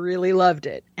 I really loved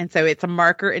it. And so it's a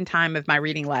marker in time of my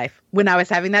reading life when I was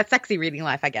having that sexy reading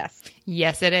life, I guess.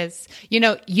 Yes, it is. You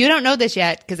know, you don't know this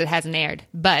yet because it hasn't aired.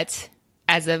 But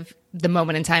as of the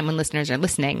moment in time when listeners are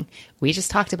listening, we just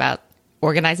talked about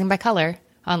organizing by color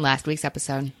on last week's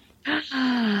episode.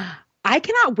 I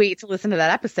cannot wait to listen to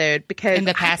that episode because in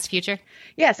the past future.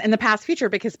 Yes, in the past future,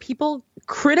 because people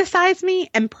criticize me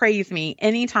and praise me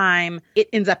anytime it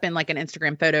ends up in like an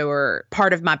Instagram photo or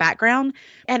part of my background.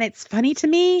 And it's funny to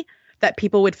me that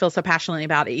people would feel so passionately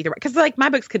about it either way. Because like my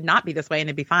books could not be this way and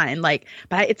it'd be fine. Like,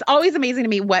 but it's always amazing to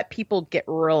me what people get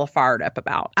real fired up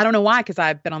about. I don't know why, because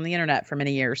I've been on the internet for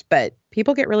many years, but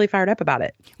people get really fired up about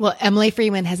it. Well, Emily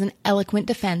Freeman has an eloquent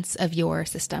defense of your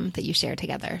system that you share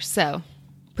together. So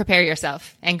prepare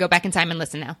yourself and go back in time and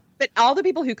listen now. But all the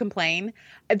people who complain,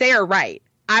 they are right.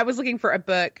 I was looking for a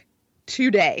book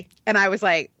today and I was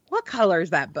like, what color is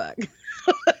that book?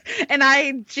 And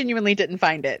I genuinely didn't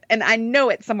find it. And I know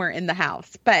it's somewhere in the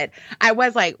house, but I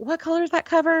was like, what color is that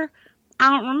cover? I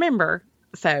don't remember.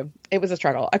 So it was a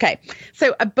struggle. Okay.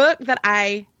 So a book that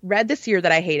I read this year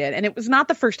that I hated, and it was not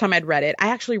the first time I'd read it. I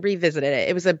actually revisited it.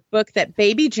 It was a book that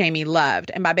baby Jamie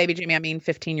loved. And by baby Jamie, I mean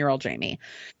 15-year-old Jamie.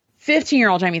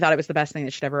 15-year-old Jamie thought it was the best thing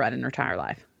that she'd ever read in her entire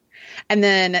life. And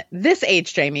then this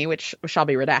age Jamie, which shall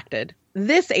be redacted,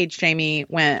 this age Jamie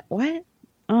went, what?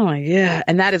 Oh my God.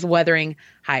 And that is Wuthering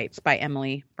Heights by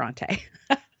Emily Bronte.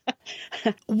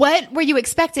 What were you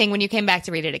expecting when you came back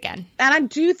to read it again? And I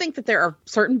do think that there are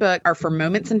certain books are for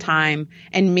moments in time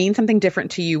and mean something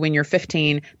different to you when you're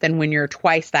 15 than when you're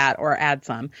twice that or add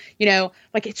some. You know,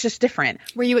 like it's just different.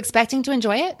 Were you expecting to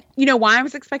enjoy it? You know why I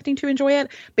was expecting to enjoy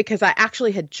it? Because I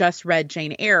actually had just read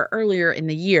Jane Eyre earlier in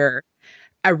the year,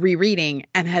 a rereading,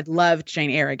 and had loved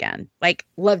Jane Eyre again. Like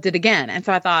loved it again. And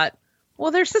so I thought, well,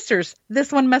 they're sisters.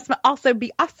 This one must also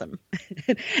be awesome.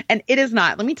 And it is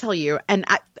not. Let me tell you. And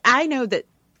I know that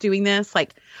doing this,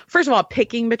 like, first of all,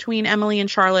 picking between Emily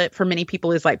and Charlotte for many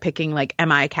people is like picking, like,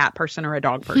 am I a cat person or a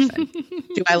dog person?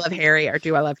 Do I love Harry or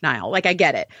do I love Niall? Like, I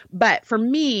get it. But for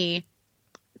me,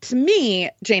 to me,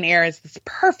 Jane Eyre is this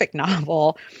perfect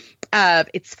novel of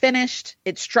it's finished,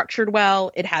 it's structured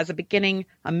well, it has a beginning,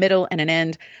 a middle, and an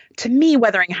end. To me,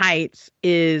 Wuthering Heights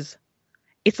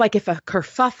it's like if a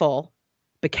kerfuffle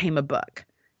became a book.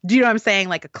 Do you know what I'm saying?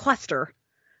 Like a cluster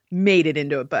made it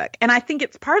into a book. And I think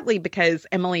it's partly because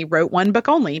Emily wrote one book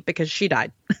only because she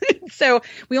died. So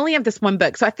we only have this one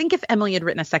book. So I think if Emily had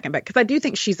written a second book, because I do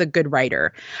think she's a good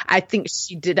writer, I think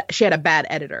she had a bad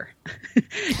editor. You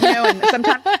know, and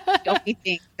sometimes the only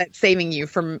thing that's saving you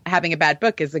from having a bad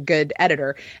book is a good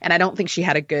editor. And I don't think she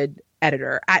had a good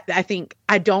editor. I think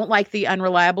I don't like the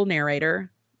unreliable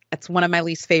narrator. That's one of my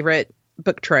least favorite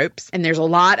book tropes, and there's a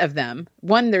lot of them.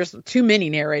 One, there's too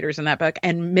many narrators in that book,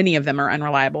 and many of them are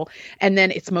unreliable. And then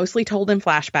it's mostly told in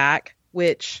flashback,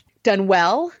 which done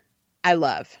well, I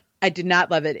love. I did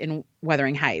not love it in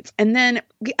Wuthering Heights. And then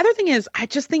the other thing is, I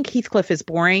just think Heathcliff is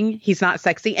boring. He's not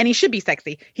sexy, and he should be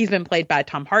sexy. He's been played by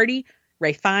Tom Hardy,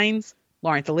 Ralph Fiennes,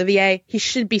 Laurence Olivier. He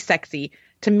should be sexy.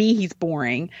 To me, he's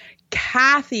boring.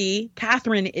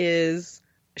 Catherine is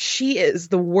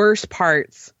the worst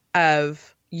parts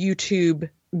of YouTube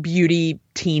beauty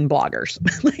teen bloggers.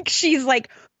 Like she's like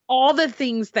all the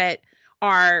things that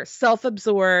are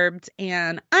self-absorbed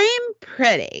and I'm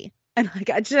pretty. And like,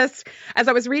 as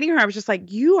I was reading her, I was just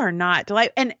like, you are not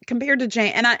delightful. And compared to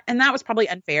Jane, and that was probably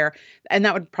unfair. And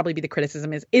that would probably be the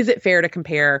criticism is it fair to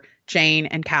compare Jane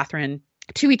and Catherine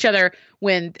to each other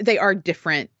when they are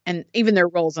different and even their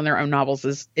roles in their own novels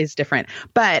is different.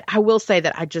 But I will say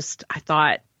that I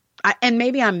thought, and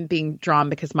maybe I'm being drawn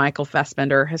because Michael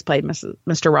Fassbender has played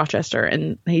Mr. Rochester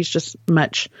and he's just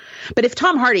much, but if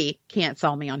Tom Hardy can't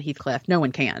sell me on Heathcliff, no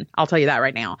one can. I'll tell you that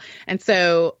right now. And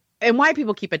so, and why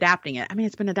people keep adapting it. I mean,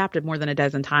 it's been adapted more than a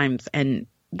dozen times and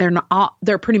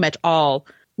they're pretty much all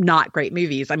not great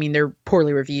movies. I mean, they're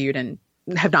poorly reviewed and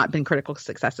have not been critical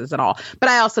successes at all. But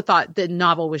I also thought the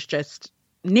novel was just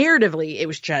narratively, it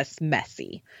was just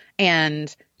messy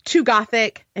and too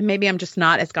gothic. And maybe I'm just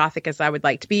not as gothic as I would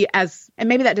like to be and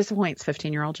maybe that disappoints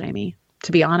 15-year-old Jamie,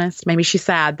 to be honest. Maybe she's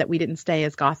sad that we didn't stay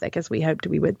as gothic as we hoped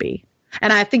we would be.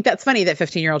 And I think that's funny that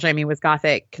 15-year-old Jamie was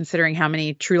gothic considering how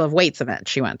many True Love Waits events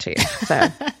she went to. So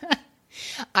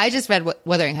I just read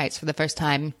Wuthering Heights for the first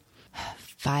time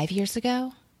 5 years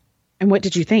ago. And what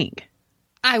did you think?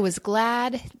 I was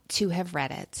glad to have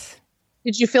read it.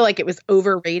 Did you feel like it was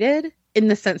overrated in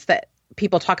the sense that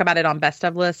people talk about it on best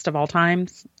of list of all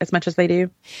times as much as they do?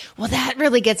 Well, that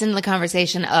really gets into the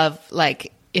conversation of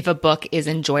like if a book is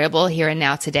enjoyable here and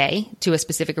now today to a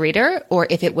specific reader or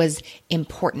if it was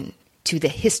important to the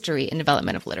history and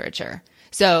development of literature.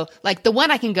 So like the one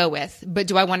I can go with, but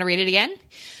do I want to read it again?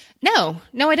 No,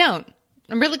 I don't.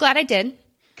 I'm really glad I did.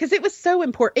 Because it was so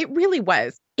important. It really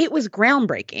was. It was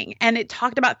groundbreaking. And it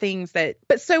talked about things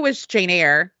but so was Jane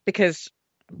Eyre, because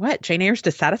Jane Eyre's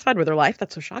dissatisfied with her life?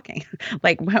 That's so shocking.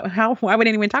 Like, why would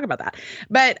anyone talk about that?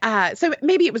 But so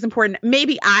maybe it was important.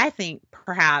 Maybe I think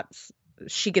perhaps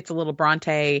she gets a little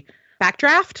Bronte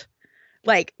backdraft.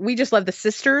 Like, we just love the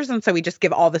sisters. And so we just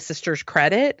give all the sisters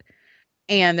credit.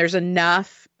 And there's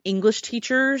enough English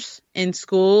teachers in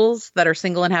schools that are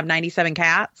single and have 97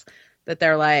 cats that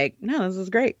they're like, no, this is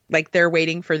great. Like they're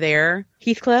waiting for their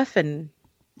Heathcliff and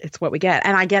it's what we get.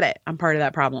 And I get it. I'm part of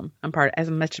that problem. I'm as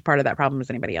much a part of that problem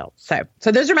as anybody else.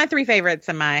 So those are my three favorites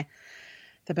and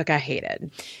the book I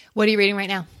hated. What are you reading right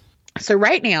now? So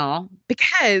right now,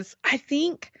 because I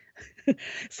think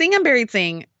Sing Unburied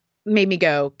Sing made me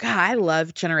go, God, I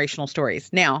love generational stories.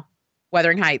 Now,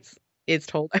 Wuthering Heights is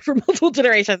told over multiple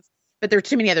generations, but there are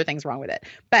too many other things wrong with it.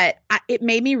 But it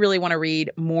made me really want to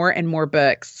read more and more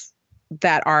books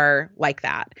that are like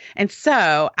that. And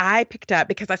so I picked up,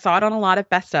 because I saw it on a lot of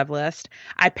best of list,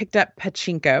 I picked up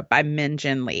Pachinko by Min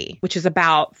Jin Lee, which is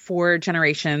about 4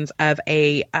 generations of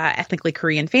a ethnically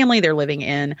Korean family. They're living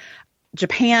in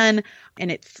Japan,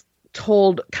 and it's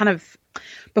told kind of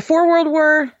before World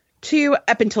War II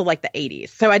up until like the 80s.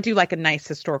 So I do like a nice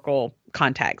historical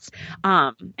context.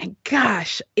 And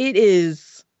gosh,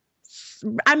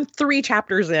 I'm 3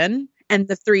 chapters in. And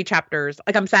the 3 chapters,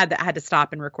 like I'm sad that I had to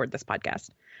stop and record this podcast.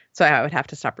 So I would have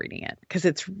to stop reading it because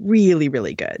it's really,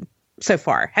 really good so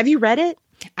far. Have you read it?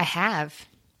 I have.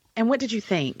 And what did you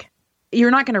think?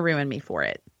 You're not going to ruin me for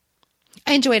it.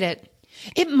 I enjoyed it.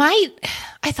 I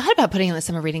thought about putting it in the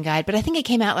summer reading guide, but I think it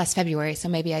came out last February, so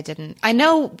maybe I didn't. I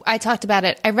know I talked about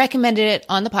it. I recommended it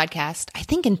on the podcast, I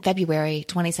think in February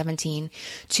 2017,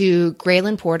 to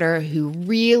Graylin Porter, who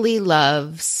really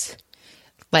loves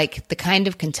like the kind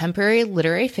of contemporary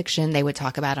literary fiction they would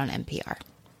talk about on NPR.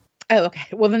 Oh, okay.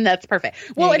 Well, then that's perfect.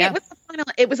 Well, and it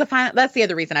was a final. That's the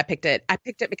other reason I picked it. I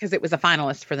picked it because it was a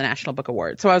finalist for the National Book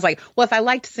Award. So I was like, well, if I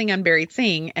liked Sing Unburied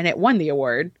Sing and it won the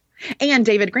award, and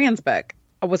David Grann's book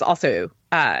was also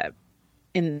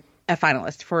in a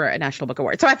finalist for a National Book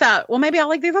Award. So I thought, well, maybe I'll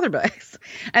like these other books.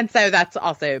 And so that's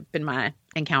also been my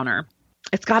encounter.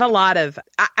 It's got a lot of,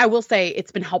 I will say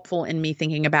it's been helpful in me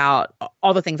thinking about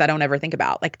all the things I don't ever think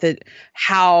about, like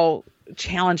how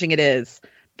challenging it is,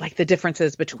 like the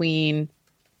differences between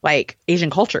like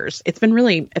Asian cultures. It's been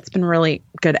really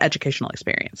good educational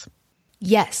experience.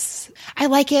 Yes. I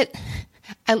like it.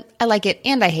 I like it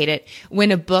and I hate it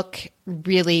when a book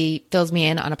really fills me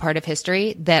in on a part of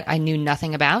history that I knew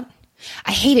nothing about.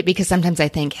 I hate it because sometimes I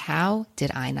think, how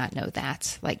did I not know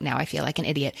that? Like now I feel like an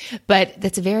idiot, but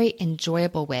that's a very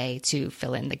enjoyable way to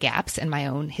fill in the gaps in my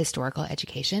own historical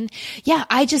education. Yeah.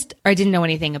 I didn't know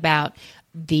anything about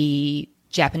the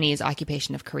Japanese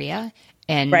occupation of Korea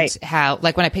and how,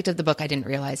 like when I picked up the book, I didn't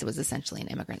realize it was essentially an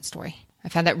immigrant story. I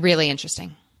found that really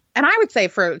interesting. And I would say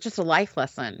for just a life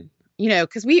lesson,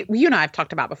 because you and I have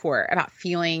talked about before about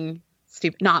feeling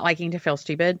stupid, not liking to feel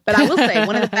stupid. But I will say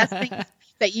one of the best things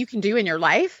that you can do in your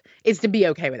life is to be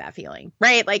okay with that feeling,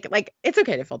 right? Like it's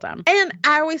okay to feel dumb. And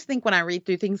I always think when I read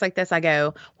through things like this, I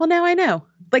go, well, now I know.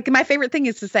 Like my favorite thing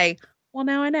is to say, well,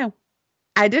 now I know.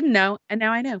 I didn't know, and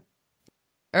now I know.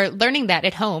 Or learning that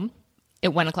at home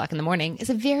at 1:00 in the morning is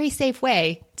a very safe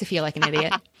way to feel like an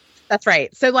idiot. That's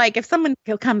right. So like if someone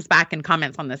comes back and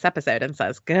comments on this episode and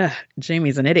says, "Gah,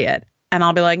 Jamie's an idiot," and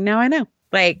I'll be like, "Now I know."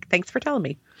 Like, thanks for telling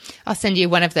me. I'll send you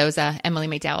one of those Emily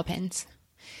McDowell pins.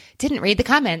 Didn't read the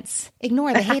comments.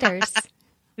 Ignore the haters.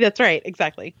 That's right.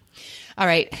 Exactly. All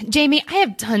right. Jamie, I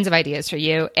have tons of ideas for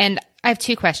you, and I have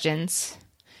 2 questions.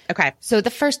 Okay. So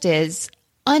the first is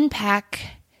unpack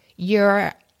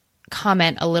your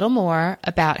comment a little more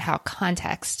about how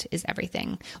context is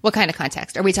everything. What kind of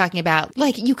context? Are we talking about,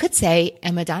 like, you could say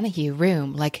Emma Donahue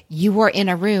room, like you were in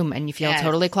a room and you feel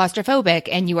totally claustrophobic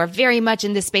and you are very much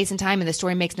in this space and time and the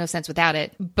story makes no sense without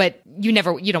it, but you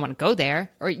don't want to go there.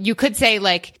 Or you could say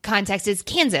like context is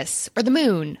Kansas or the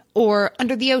moon or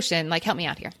under the ocean. Like, help me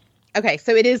out here. Okay.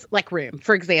 So it is like room,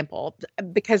 for example,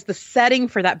 because the setting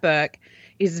for that book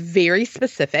is very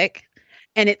specific.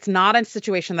 And it's not a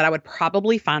situation that I would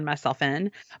probably find myself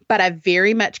in, but I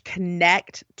very much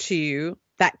connect to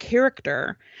that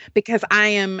character because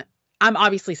I'm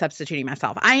obviously substituting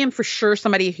myself. I am for sure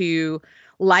somebody who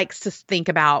likes to think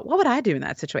about, what would I do in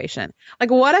that situation?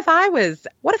 Like, what if I was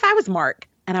Mark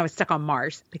and I was stuck on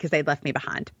Mars because they'd left me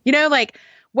behind? You know, like,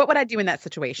 what would I do in that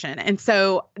situation? And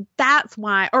so that's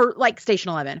why, or like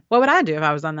Station 11, what would I do if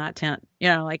I was on that tent, you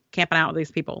know, like camping out with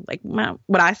these people? Like,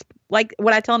 would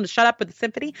I tell them to shut up with the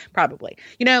symphony? Probably.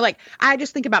 You know, like I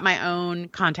just think about my own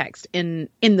context in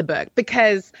the book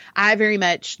because I very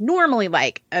much normally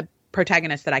like a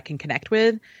protagonist that I can connect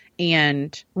with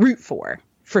and root for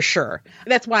sure.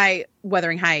 That's why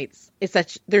Wuthering Heights is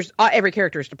every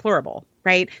character is deplorable,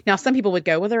 right? Now, some people would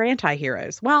go, well, they're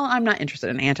anti-heroes. Well, I'm not interested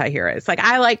in anti-heroes. Like,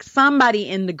 I like somebody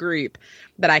in the group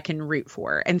that I can root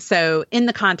for. And so in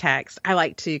the context, I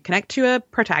like to connect to a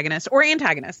protagonist or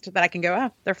antagonist that I can go,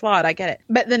 oh, they're flawed. I get it.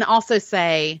 But then also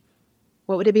say,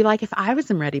 what would it be like if I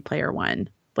was in Ready Player One?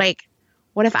 Like,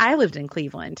 what if I lived in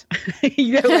Cleveland?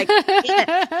 You know, like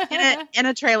in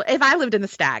a trailer. If I lived in the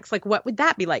Stacks, like what would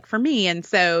that be like for me? And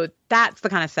so that's the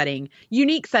kind of setting,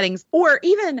 unique settings, or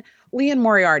even Leon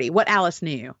Moriarty, what Alice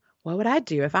knew. What would I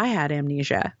do if I had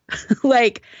amnesia?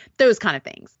 Like those kind of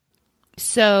things.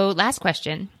 So last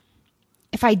question.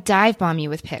 If I dive bomb you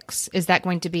with picks, is that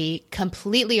going to be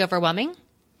completely overwhelming?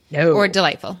 No. Or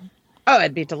delightful? Oh,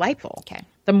 it'd be delightful. Okay.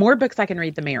 The more books I can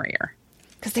read, the merrier.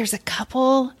 Because there's a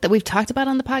couple that we've talked about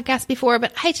on the podcast before,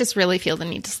 but I just really feel the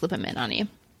need to slip them in on you.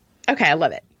 Okay, I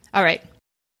love it. All right.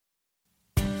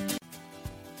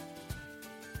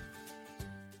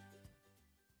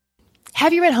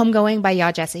 Have you read Homegoing by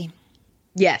Ya Jesse?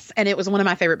 Yes, and it was one of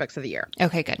my favorite books of the year.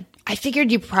 Okay, good. I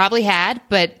figured you probably had,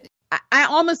 but... I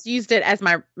almost used it as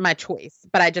my choice,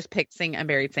 but I just picked Sing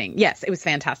Unburied Sing. Yes, it was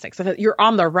fantastic. So you're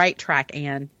on the right track,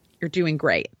 Anne. You're doing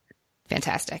great.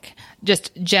 Fantastic.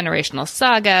 Just generational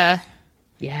saga.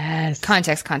 Yes.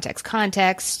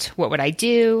 Context. What would I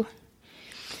do?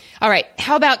 All right.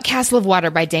 How about Castle of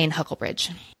Water by Dane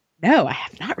Huckelbridge? No, I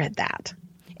have not read that.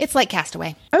 It's like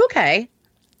Castaway. Okay.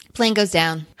 Plane goes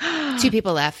down. 2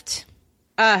 people left.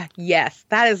 Yes.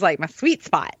 That is like my sweet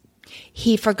spot.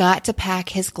 He forgot to pack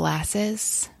his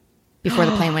glasses before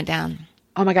the plane went down.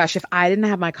 Oh my gosh, if I didn't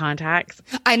have my contacts.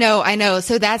 I know.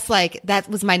 So that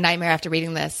was my nightmare after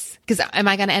reading this. Because am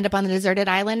I going to end up on the deserted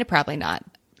island? Probably not.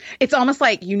 It's almost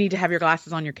like you need to have your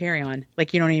glasses on your carry-on.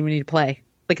 Like you don't even need to play.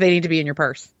 Like they need to be in your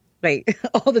purse. Like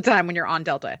all the time when you're on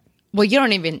Delta. Well, you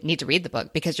don't even need to read the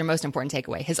book because your most important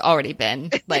takeaway has already been,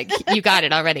 like, you got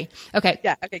it already. Okay.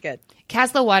 Yeah, okay, good.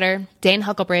 Castle of Water, Dane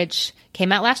Huckelbridge,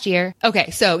 came out last year.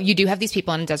 Okay, so you do have these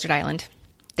people on a desert island.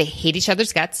 They hate each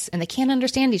other's guts and they can't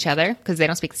understand each other because they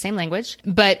don't speak the same language,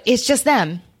 but it's just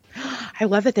them. I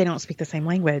love that they don't speak the same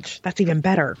language. That's even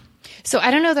better. So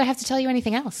I don't know that I have to tell you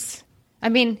anything else. I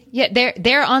mean, yeah,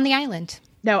 they're on the island.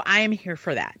 No, I am here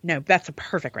for that. No, that's a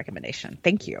perfect recommendation.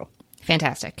 Thank you.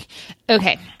 Fantastic.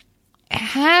 Okay.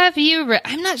 Have you read...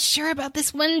 I'm not sure about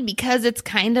this one because it's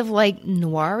kind of like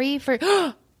noir-y for...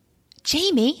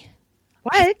 Jamie.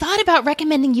 What? I thought about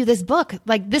recommending you this book.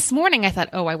 Like this morning, I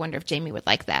thought, oh, I wonder if Jamie would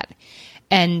like that.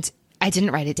 And I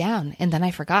didn't write it down. And then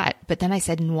I forgot. But then I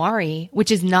said noir-y, which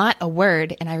is not a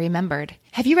word. And I remembered.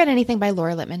 Have you read anything by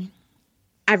Laura Lippman?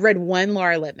 I've read one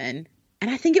Laura Lippman. And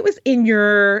I think it was in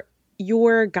your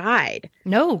guide.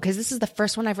 No, because this is the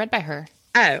first one I've read by her.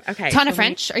 Oh, okay. Tana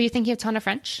French? Are you thinking of Tana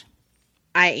French?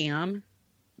 I am,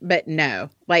 but no.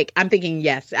 Like, I'm thinking,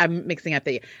 yes, I'm mixing up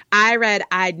I read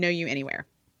I'd Know You Anywhere.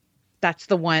 That's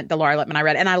the Laura Lippman I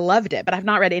read, and I loved it, but I've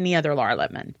not read any other Laura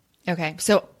Lippman. Okay.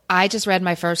 So I just read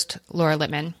my first Laura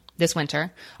Lippman this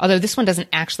winter, although this one doesn't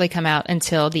actually come out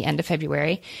until the end of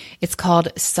February. It's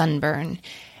called Sunburn.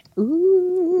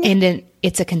 Ooh. And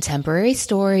it's a contemporary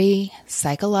story,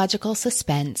 psychological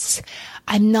suspense.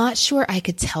 I'm not sure I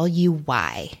could tell you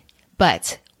why,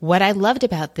 but what I loved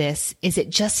about this is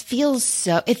it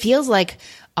feels like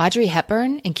Audrey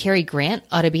Hepburn and Cary Grant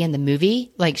ought to be in the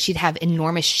movie. Like she'd have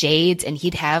enormous shades and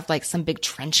he'd have like some big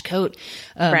trench coat.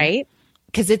 Right.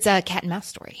 Because it's a cat and mouse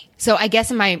story. So I guess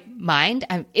in my mind,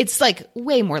 it's like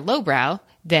way more lowbrow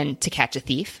than To Catch a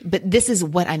Thief. But this is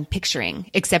what I'm picturing,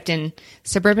 except in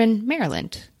suburban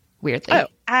Maryland, weirdly. Oh,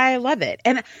 I love it.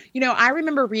 And, I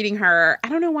remember reading her. I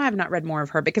don't know why I've not read more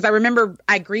of her, because I remember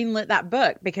I greenlit that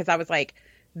book because I was like,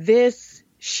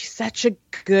 she's such a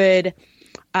good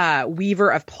weaver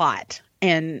of plot.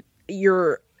 And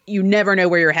you never know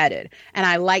where you're headed. And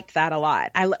I liked that a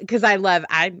lot. Because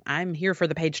I'm here for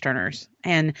the page turners.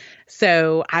 And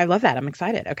so I love that. I'm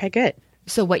excited. Okay, good.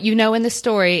 So what you know in the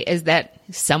story is that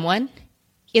someone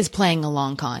is playing a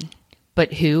long con,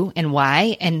 but who and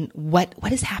why and what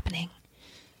is happening?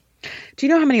 Do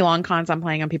you know how many long cons I'm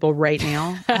playing on people right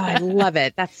now? Oh, I love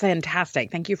it. That's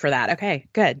fantastic. Thank you for that. Okay,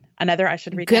 good. Another I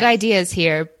should read. Good next. ideas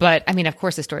here. But I mean, of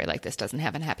course, a story like this doesn't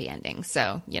have a happy ending.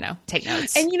 So, take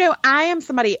notes. And, I am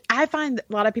somebody, I find that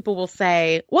a lot of people will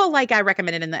say, well, like I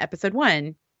recommended in the episode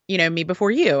 1, Me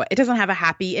Before You, it doesn't have a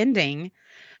happy ending.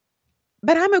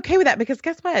 But I'm okay with that because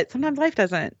guess what? Sometimes life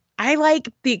doesn't. I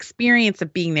like the experience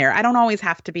of being there. I don't always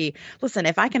have to be, listen,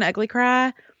 if I can ugly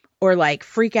cry or like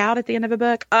freak out at the end of a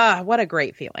book, what a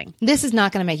great feeling. This is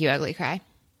not going to make you ugly cry.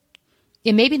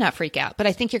 It maybe not freak out, but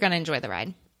I think you're going to enjoy the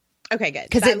ride. Okay, good.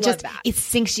 Because it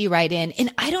sinks you right in.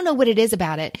 And I don't know what it is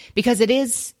about it because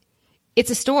it's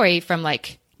a story from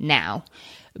like now,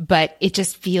 but it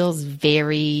just feels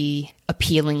very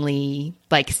appealingly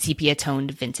like sepia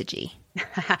toned vintagey.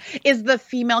 Is the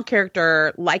female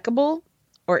character likable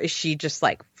or is she just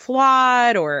like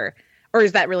flawed or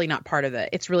is that really not part of it?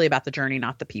 It's really about the journey,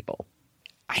 not the people.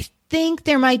 I think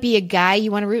there might be a guy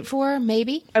you want to root for,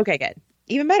 maybe. Okay, good.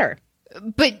 Even better.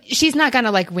 But she's not going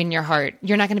to like win your heart.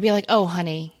 You're not going to be like, oh,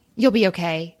 honey, you'll be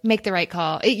okay. Make the right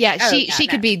call. She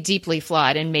could be deeply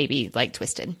flawed and maybe like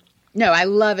twisted. No, I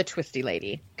love a twisty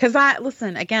lady. Because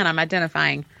I'm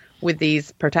identifying with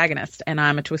these protagonists and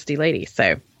I'm a twisty lady.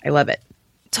 So I love it.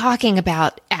 Talking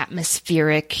about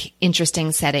atmospheric,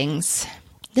 interesting settings.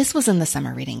 This was in the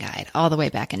summer reading guide all the way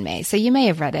back in May. So you may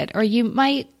have read it or you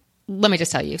might. Let me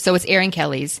just tell you. So it's Erin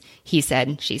Kelly's He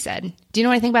Said, She Said. Do you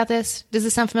know anything about this? Does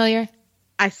this sound familiar?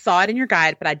 I saw it in your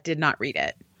guide, but I did not read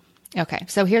it. Okay.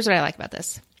 So here's what I like about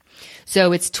this.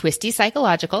 So it's twisty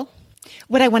psychological.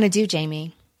 What I want to do,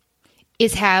 Jamie,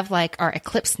 is have like our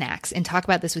eclipse snacks and talk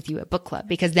about this with you at book club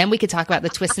because then we could talk about the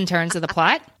twists and turns of the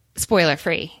plot. Spoiler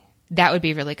free. That would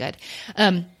be really good.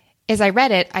 As I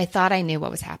read it, I thought I knew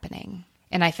what was happening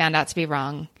and I found out to be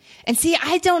wrong. And see,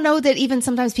 I don't know that even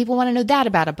sometimes people want to know that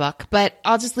about a book, but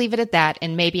I'll just leave it at that.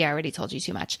 And maybe I already told you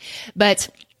too much, but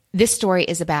this story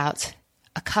is about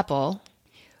a couple,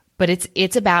 but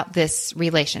it's about this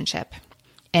relationship.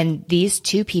 And these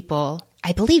two people,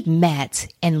 I believe, met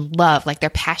and love, like their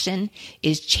passion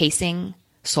is chasing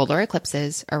solar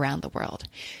eclipses around the world.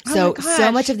 So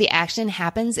much of the action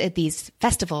happens at these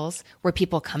festivals where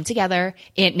people come together.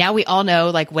 And now we all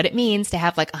know like what it means to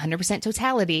have like 100%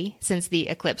 totality since the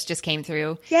eclipse just came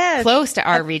through close to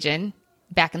our region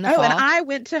back in the fall. And I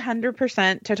went to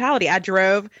 100% totality. I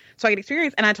drove so I could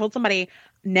experience. And I told somebody,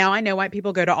 now I know why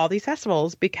people go to all these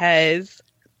festivals because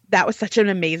that was such an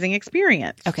amazing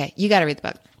experience. Okay. You got to read the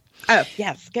book. Oh,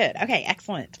 yes. Good. Okay.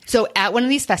 Excellent. So at one of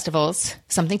these festivals,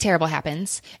 something terrible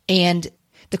happens and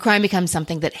the crime becomes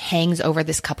something that hangs over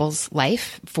this couple's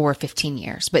life for 15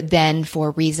 years. But then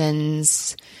for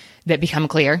reasons that become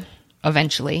clear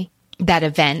eventually, that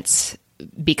event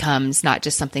becomes not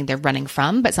just something they're running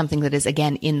from, but something that is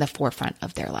again in the forefront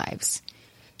of their lives.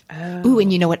 Oh. Ooh,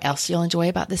 and you know what else you'll enjoy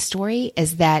about this story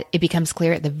is that it becomes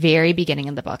clear at the very beginning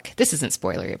of the book. This isn't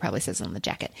spoiler. It probably says it on the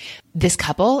jacket. This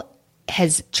couple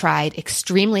has tried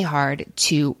extremely hard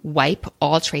to wipe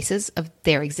all traces of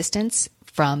their existence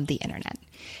from the internet.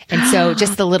 And so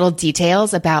just the little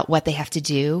details about what they have to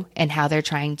do and how they're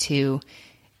trying to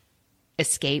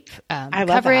escape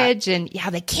coverage and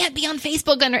how they can't be on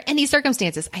Facebook under any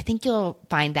circumstances. I think you'll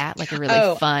find that like a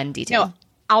really fun detail. No,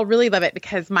 I'll really love it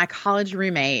because my college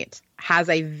roommate has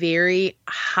a very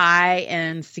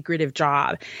high-end secretive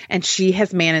job, and she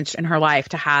has managed in her life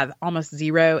to have almost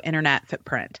zero internet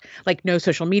footprint, like no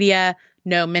social media,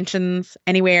 no mentions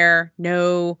anywhere,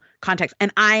 no context.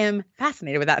 And I am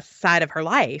fascinated with that side of her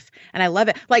life, and I love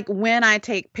it. Like when I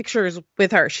take pictures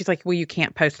with her, she's like, well, you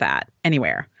can't post that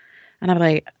anywhere. And I'm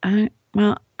like, I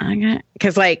got,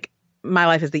 because like my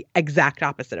life is the exact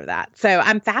opposite of that. So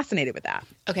I'm fascinated with that.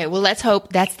 Okay, well, let's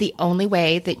hope that's the only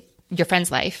way that your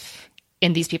friend's life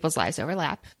and these people's lives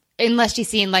overlap. Unless she's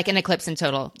seen like an eclipse in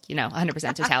total,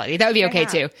 100% totality. That would be okay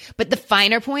too. But the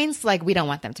finer points, like we don't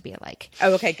want them to be alike.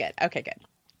 Oh, okay, good. Okay, good.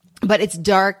 But it's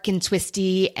dark and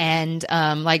twisty and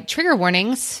like trigger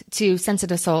warnings to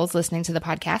sensitive souls listening to the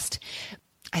podcast.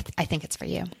 I think it's for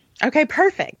you. Okay,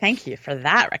 perfect. Thank you for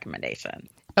that recommendation.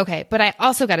 Okay, but I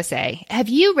also got to say, have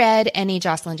you read any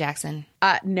Jocelyn Jackson?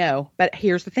 No, but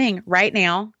here's the thing. Right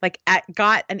now, like I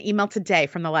got an email today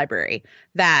from the library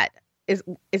that is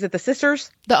it the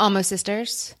sisters? The Almost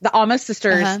Sisters. The Almost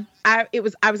Sisters. Uh-huh.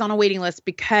 I was on a waiting list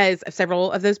because of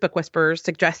several of those book whisperers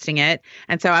suggesting it.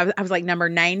 And so I was like number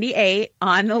 98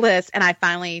 on the list, and I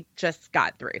finally just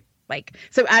got through.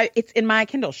 It's in my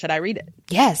Kindle. Should I read it?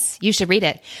 Yes, you should read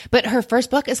it. But her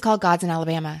first book is called Gods in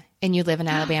Alabama, and you live in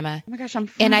Alabama. Oh my gosh, I'm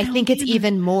from And I Alabama. think it's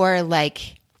even more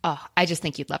like, I just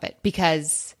think you'd love it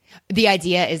because the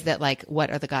idea is that like,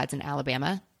 what are the gods in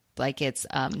Alabama? Like it's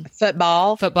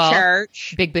football,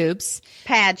 church, big boobs,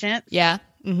 pageants, yeah,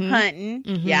 mm-hmm. hunting,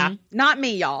 Mm-hmm. yeah. Not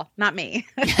me, y'all, not me.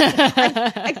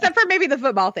 Except for maybe the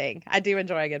football thing. I do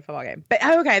enjoy a good football game. But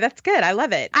okay, that's good. I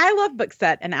love it. I love books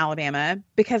set in Alabama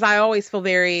because I always feel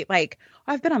very like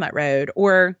I've been on that road.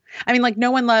 Or I mean, like no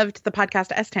one loved the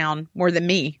podcast S-Town more than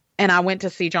me, and I went to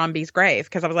see John B.'s grave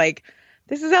because I was like,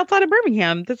 this is outside of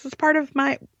Birmingham. This is part of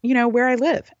my, where I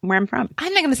live, where I'm from.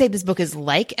 I'm not going to say this book is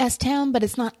like S-Town, but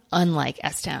it's not unlike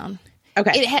S-Town.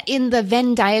 Okay. In the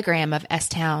Venn diagram of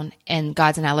S-Town and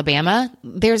Gods in Alabama,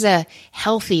 there's a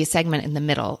healthy segment in the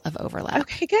middle of overlap.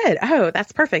 Okay, good. Oh,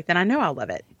 that's perfect. Then I know I'll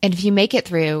love it. And if you make it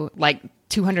through like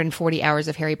 240 hours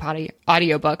of Harry Potter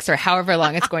audiobooks or however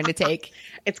long it's going to take.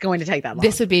 It's going to take that long.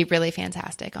 This would be really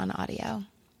fantastic on audio.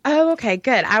 Oh, okay,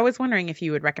 good. I was wondering if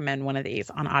you would recommend one of these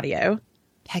on audio.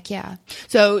 Heck yeah.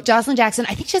 So Jocelyn Jackson,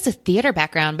 I think she has a theater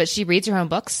background, but she reads her own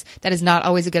books. That is not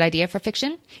always a good idea for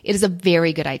fiction. It is a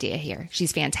very good idea here.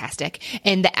 She's fantastic.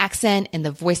 And the accent and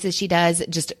the voices she does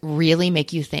just really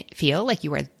make you feel like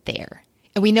you are there.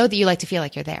 And we know that you like to feel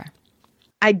like you're there.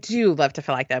 I do love to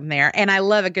feel like I'm there. And I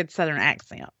love a good Southern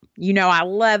accent. I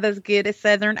love as good a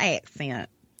Southern accent.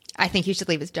 I think you should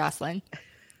leave as Jocelyn.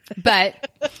 But,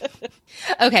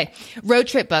 okay. Road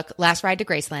trip book, Last Ride to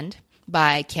Graceland.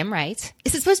 By Kim Wright.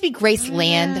 Is it supposed to be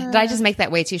Graceland? Did I just make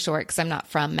that way too short because I'm not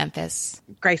from Memphis?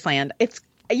 Graceland. It's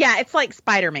like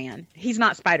Spider-Man. He's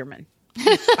not Spider-Man.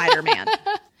 He's Spider-Man.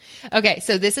 Okay,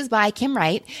 so this is by Kim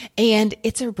Wright, and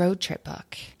it's a road trip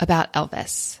book about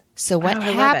Elvis. So what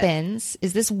happens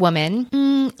is this woman,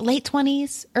 late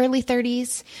 20s, early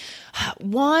 30s,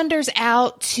 wanders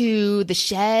out to the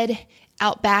shed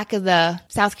out back of the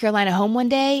South Carolina home one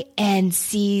day and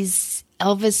sees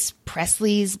Elvis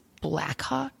Presley's Black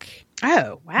Hawk.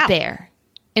 Oh, wow. There.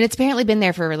 And it's apparently been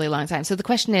there for a really long time. So the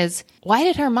question is, why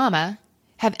did her mama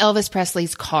have Elvis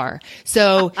Presley's car?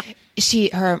 So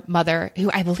her mother, who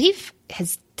I believe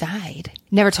has died,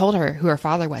 never told her who her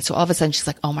father was. So all of a sudden she's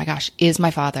like, oh my gosh, is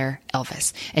my father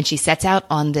Elvis? And she sets out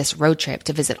on this road trip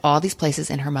to visit all these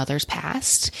places in her mother's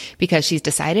past because she's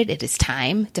decided it is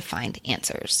time to find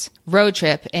answers. Road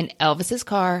trip in Elvis's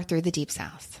car through the Deep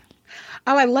South.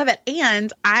 Oh, I love it.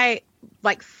 And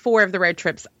like 4 of the road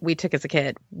trips we took as a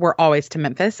kid were always to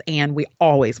Memphis, and we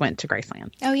always went to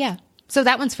Graceland. Oh, yeah. So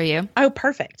that one's for you. Oh,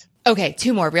 perfect. Okay,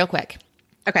 2 more real quick.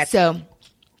 Okay. So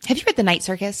have you read The Night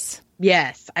Circus?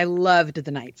 Yes, I loved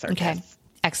The Night Circus. Okay.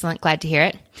 Excellent. Glad to hear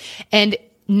it. And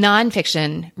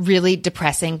nonfiction, really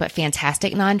depressing but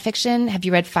fantastic nonfiction. Have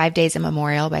you read 5 Days in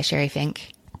Memorial by Sherry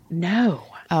Fink? No.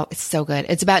 Oh, it's so good.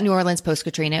 It's about New Orleans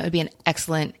post-Katrina. It would be an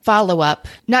excellent follow-up,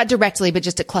 not directly, but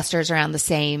just it clusters around the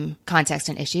same context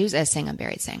and issues as Sing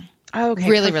Unburied Sing. Oh, okay.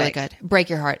 Really, perfect. really good. Break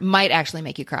your heart. Might actually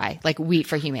make you cry. Like Wheat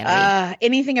for Humanity.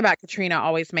 Anything about Katrina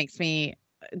always makes me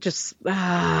just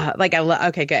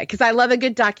okay, good. Because I love a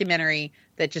good documentary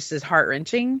that just is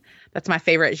heart-wrenching. That's my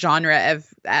favorite genre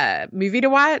of movie to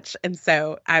watch. And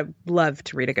so I love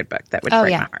to read a good book that would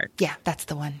break my heart. Yeah, that's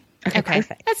the one. Okay,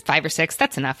 perfect. That's 5 or 6.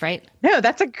 That's enough, right? No,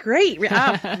 that's a great.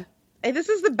 This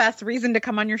is the best reason to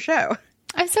come on your show.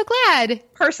 I'm so glad.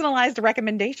 Personalized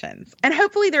recommendations. And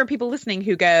hopefully there are people listening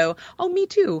who go, oh, me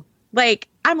too. Like,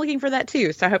 I'm looking for that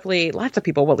too. So hopefully lots of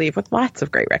people will leave with lots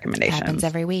of great recommendations. Happens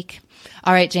every week.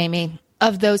 All right, Jamie,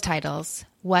 of those titles,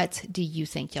 what do you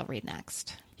think you'll read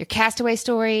next? Your Castaway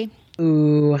story?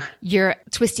 Ooh. Your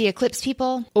Twisty Eclipse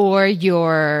People? Or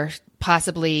your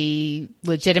possibly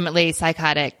legitimately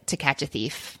psychotic To Catch a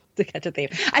Thief? To Catch a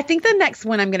Thief. I think the next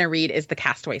one I'm going to read is The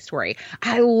Castaway Story.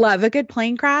 I love a good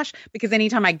plane crash because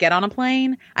anytime I get on a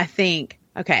plane, I think,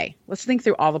 okay, let's think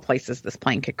through all the places this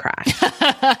plane could crash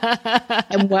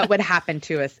and what would happen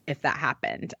to us if that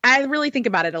happened. I really think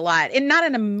about it a lot, and not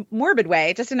in a morbid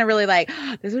way, just in a really like,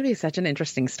 oh, this would be such an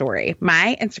interesting story.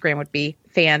 My Instagram would be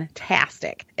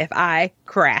fantastic if I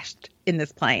crashed in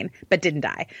this plane but didn't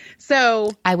die.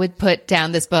 So I would put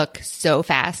down this book so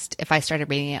fast if I started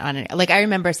reading it on it. Like, I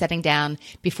remember sitting down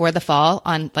before the fall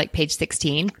on like page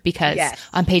 16 because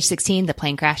on page 16 the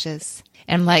plane crashes,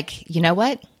 and I'm like, you know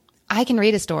what? I can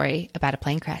read a story about a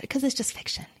plane crash because it's just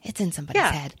fiction. It's in somebody's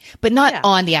head, but not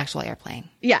on the actual airplane.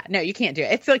 Yeah, no, you can't do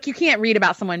it. It's like you can't read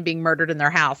about someone being murdered in their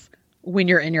house when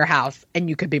you're in your house and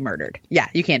you could be murdered. Yeah,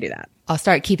 you can't do that. I'll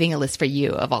start keeping a list for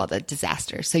you of all the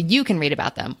disasters so you can read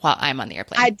about them while I'm on the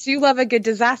airplane. I do love a good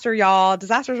disaster, y'all.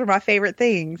 Disasters are my favorite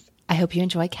things. I hope you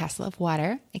enjoy Castle of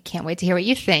Water. I can't wait to hear what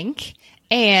you think.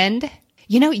 And,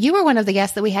 you know, you were one of the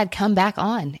guests that we had come back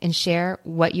on and share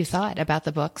what you thought about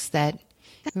the books that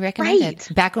we recommended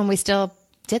back when we still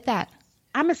did that.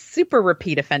 I'm a super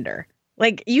repeat offender.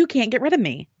 Like, you can't get rid of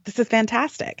me. This is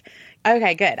fantastic.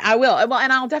 Okay, good. I will. Well,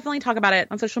 and I'll definitely talk about it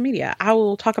on social media. I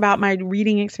will talk about my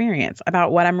reading experience,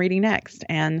 about what I'm reading next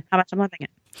and how much I'm loving it.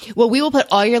 Well, we will put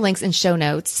all your links in show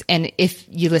notes. And if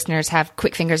you listeners have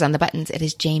quick fingers on the buttons, it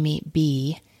is Jamie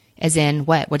B. As in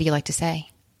what? What do you like to say?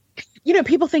 You know,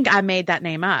 people think I made that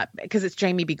name up because it's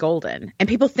Jamie B. Golden. And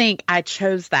people think I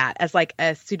chose that as like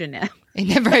a pseudonym. It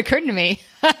never occurred to me.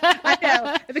 I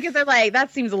know, because they're like,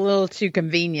 that seems a little too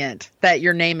convenient that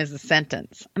your name is a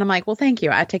sentence. And I'm like, well, thank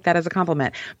you. I take that as a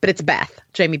compliment. But it's Beth,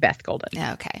 Jamie Beth Golden.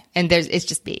 Okay. And it's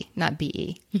just B, not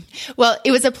B-E. Well,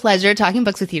 it was a pleasure talking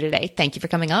books with you today. Thank you for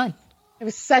coming on. It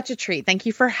was such a treat. Thank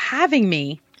you for having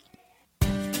me.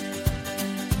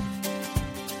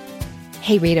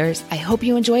 Hey readers, I hope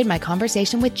you enjoyed my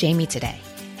conversation with Jamie today.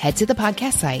 Head to the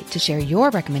podcast site to share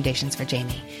your recommendations for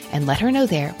Jamie and let her know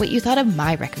there what you thought of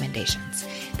my recommendations.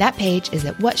 That page is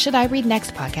at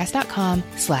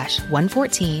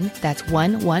whatshouldireadnextpodcast.com/114. That's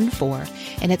 114.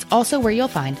 And it's also where you'll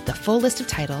find the full list of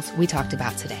titles we talked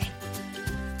about today.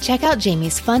 Check out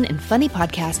Jamie's fun and funny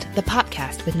podcast, The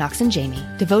Popcast with Knox and Jamie,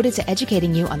 devoted to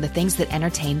educating you on the things that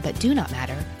entertain but do not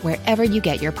matter, wherever you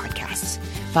get your podcasts.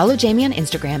 Follow Jamie on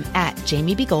Instagram at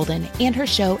Jamie B. Golden and her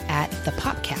show at The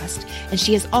Popcast. And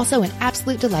she is also an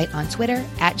absolute delight on Twitter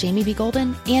at Jamie B.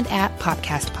 Golden and at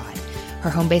PopcastPod.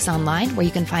 Her home base online, where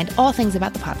you can find all things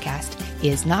about the podcast,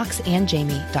 is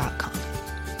knoxandjamie.com.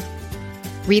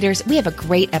 Readers, we have a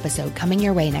great episode coming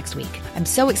your way next week. I'm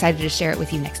so excited to share it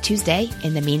with you next Tuesday.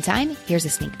 In the meantime, here's a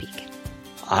sneak peek.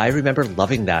 I remember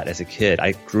loving that as a kid.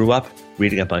 I grew up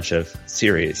reading a bunch of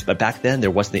series, but back then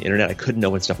there wasn't the internet. I couldn't know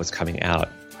when stuff was coming out.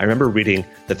 I remember reading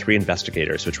The Three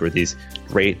Investigators, which were these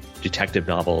great detective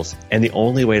novels. And the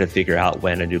only way to figure out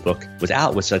when a new book was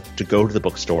out was to go to the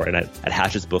bookstore. And at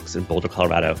Hatch's Books in Boulder,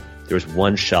 Colorado, there was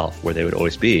one shelf where they would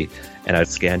always be. And I'd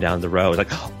scan down the row. I was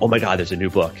like, oh my God, there's a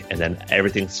new book. And then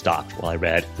everything stopped while I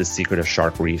read The Secret of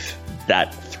Shark Reef.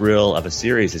 That thrill of a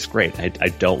series is great. I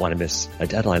don't want to miss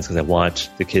deadlines because I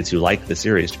want the kids who like the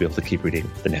series to be able to keep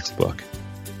reading the next book.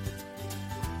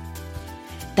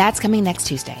 That's coming next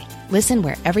Tuesday. Listen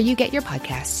wherever you get your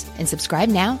podcasts and subscribe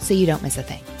now so you don't miss a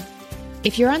thing.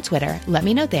 If you're on Twitter, let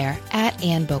me know there at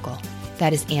Ann Bogle.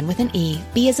 That is Ann with an E,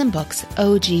 B as in books,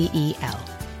 O-G-E-L.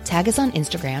 Tag us on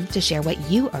Instagram to share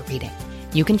what you are reading.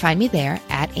 You can find me there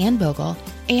at Ann Bogle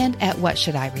and at What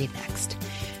Should I Read Next.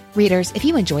 Readers, if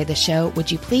you enjoyed the show,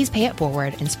 would you please pay it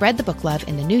forward and spread the book love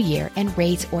in the new year and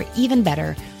rate, or even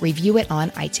better, review it on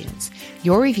iTunes.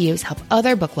 Your reviews help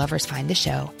other book lovers find the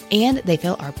show, and they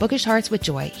fill our bookish hearts with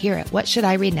joy here at What Should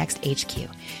I Read Next HQ.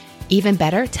 Even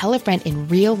better, tell a friend in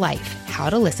real life how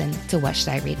to listen to What Should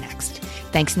I Read Next.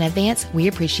 Thanks in advance. We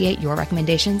appreciate your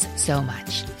recommendations so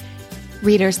much.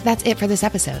 Readers, that's it for this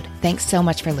episode. Thanks so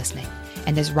much for listening.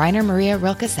 And as Rainer Maria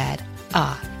Rilke said,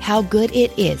 how good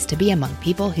it is to be among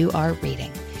people who are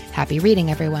reading. Happy reading,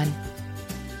 everyone.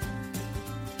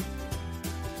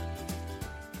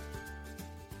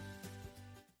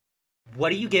 What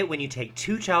do you get when you take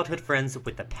two childhood friends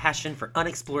with a passion for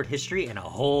unexplored history and a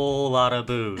whole lot of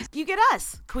booze? You get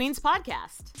us, Queen's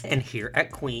Podcast. And here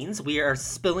at Queen's, we are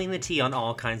spilling the tea on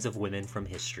all kinds of women from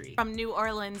history. From New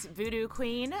Orleans voodoo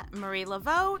queen Marie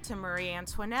Laveau to Marie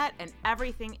Antoinette and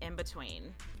everything in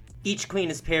between. Each queen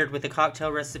is paired with a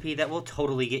cocktail recipe that will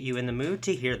totally get you in the mood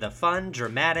to hear the fun,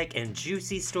 dramatic, and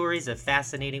juicy stories of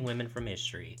fascinating women from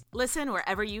history. Listen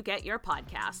wherever you get your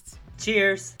podcasts.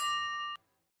 Cheers!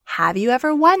 Have you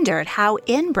ever wondered how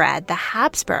inbred the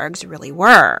Habsburgs really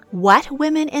were? What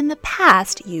women in the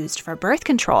past used for birth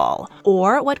control?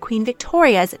 Or what Queen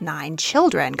Victoria's 9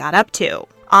 children got up to?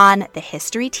 On the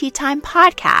History Tea Time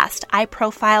podcast, I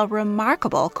profile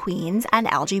remarkable queens and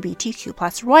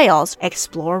LGBTQ+ royals,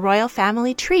 explore royal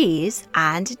family trees,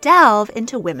 and delve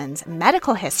into women's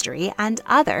medical history and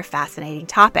other fascinating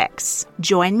topics.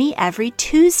 Join me every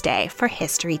Tuesday for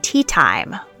History Tea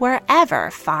Time, wherever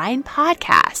fine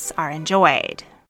podcasts are enjoyed.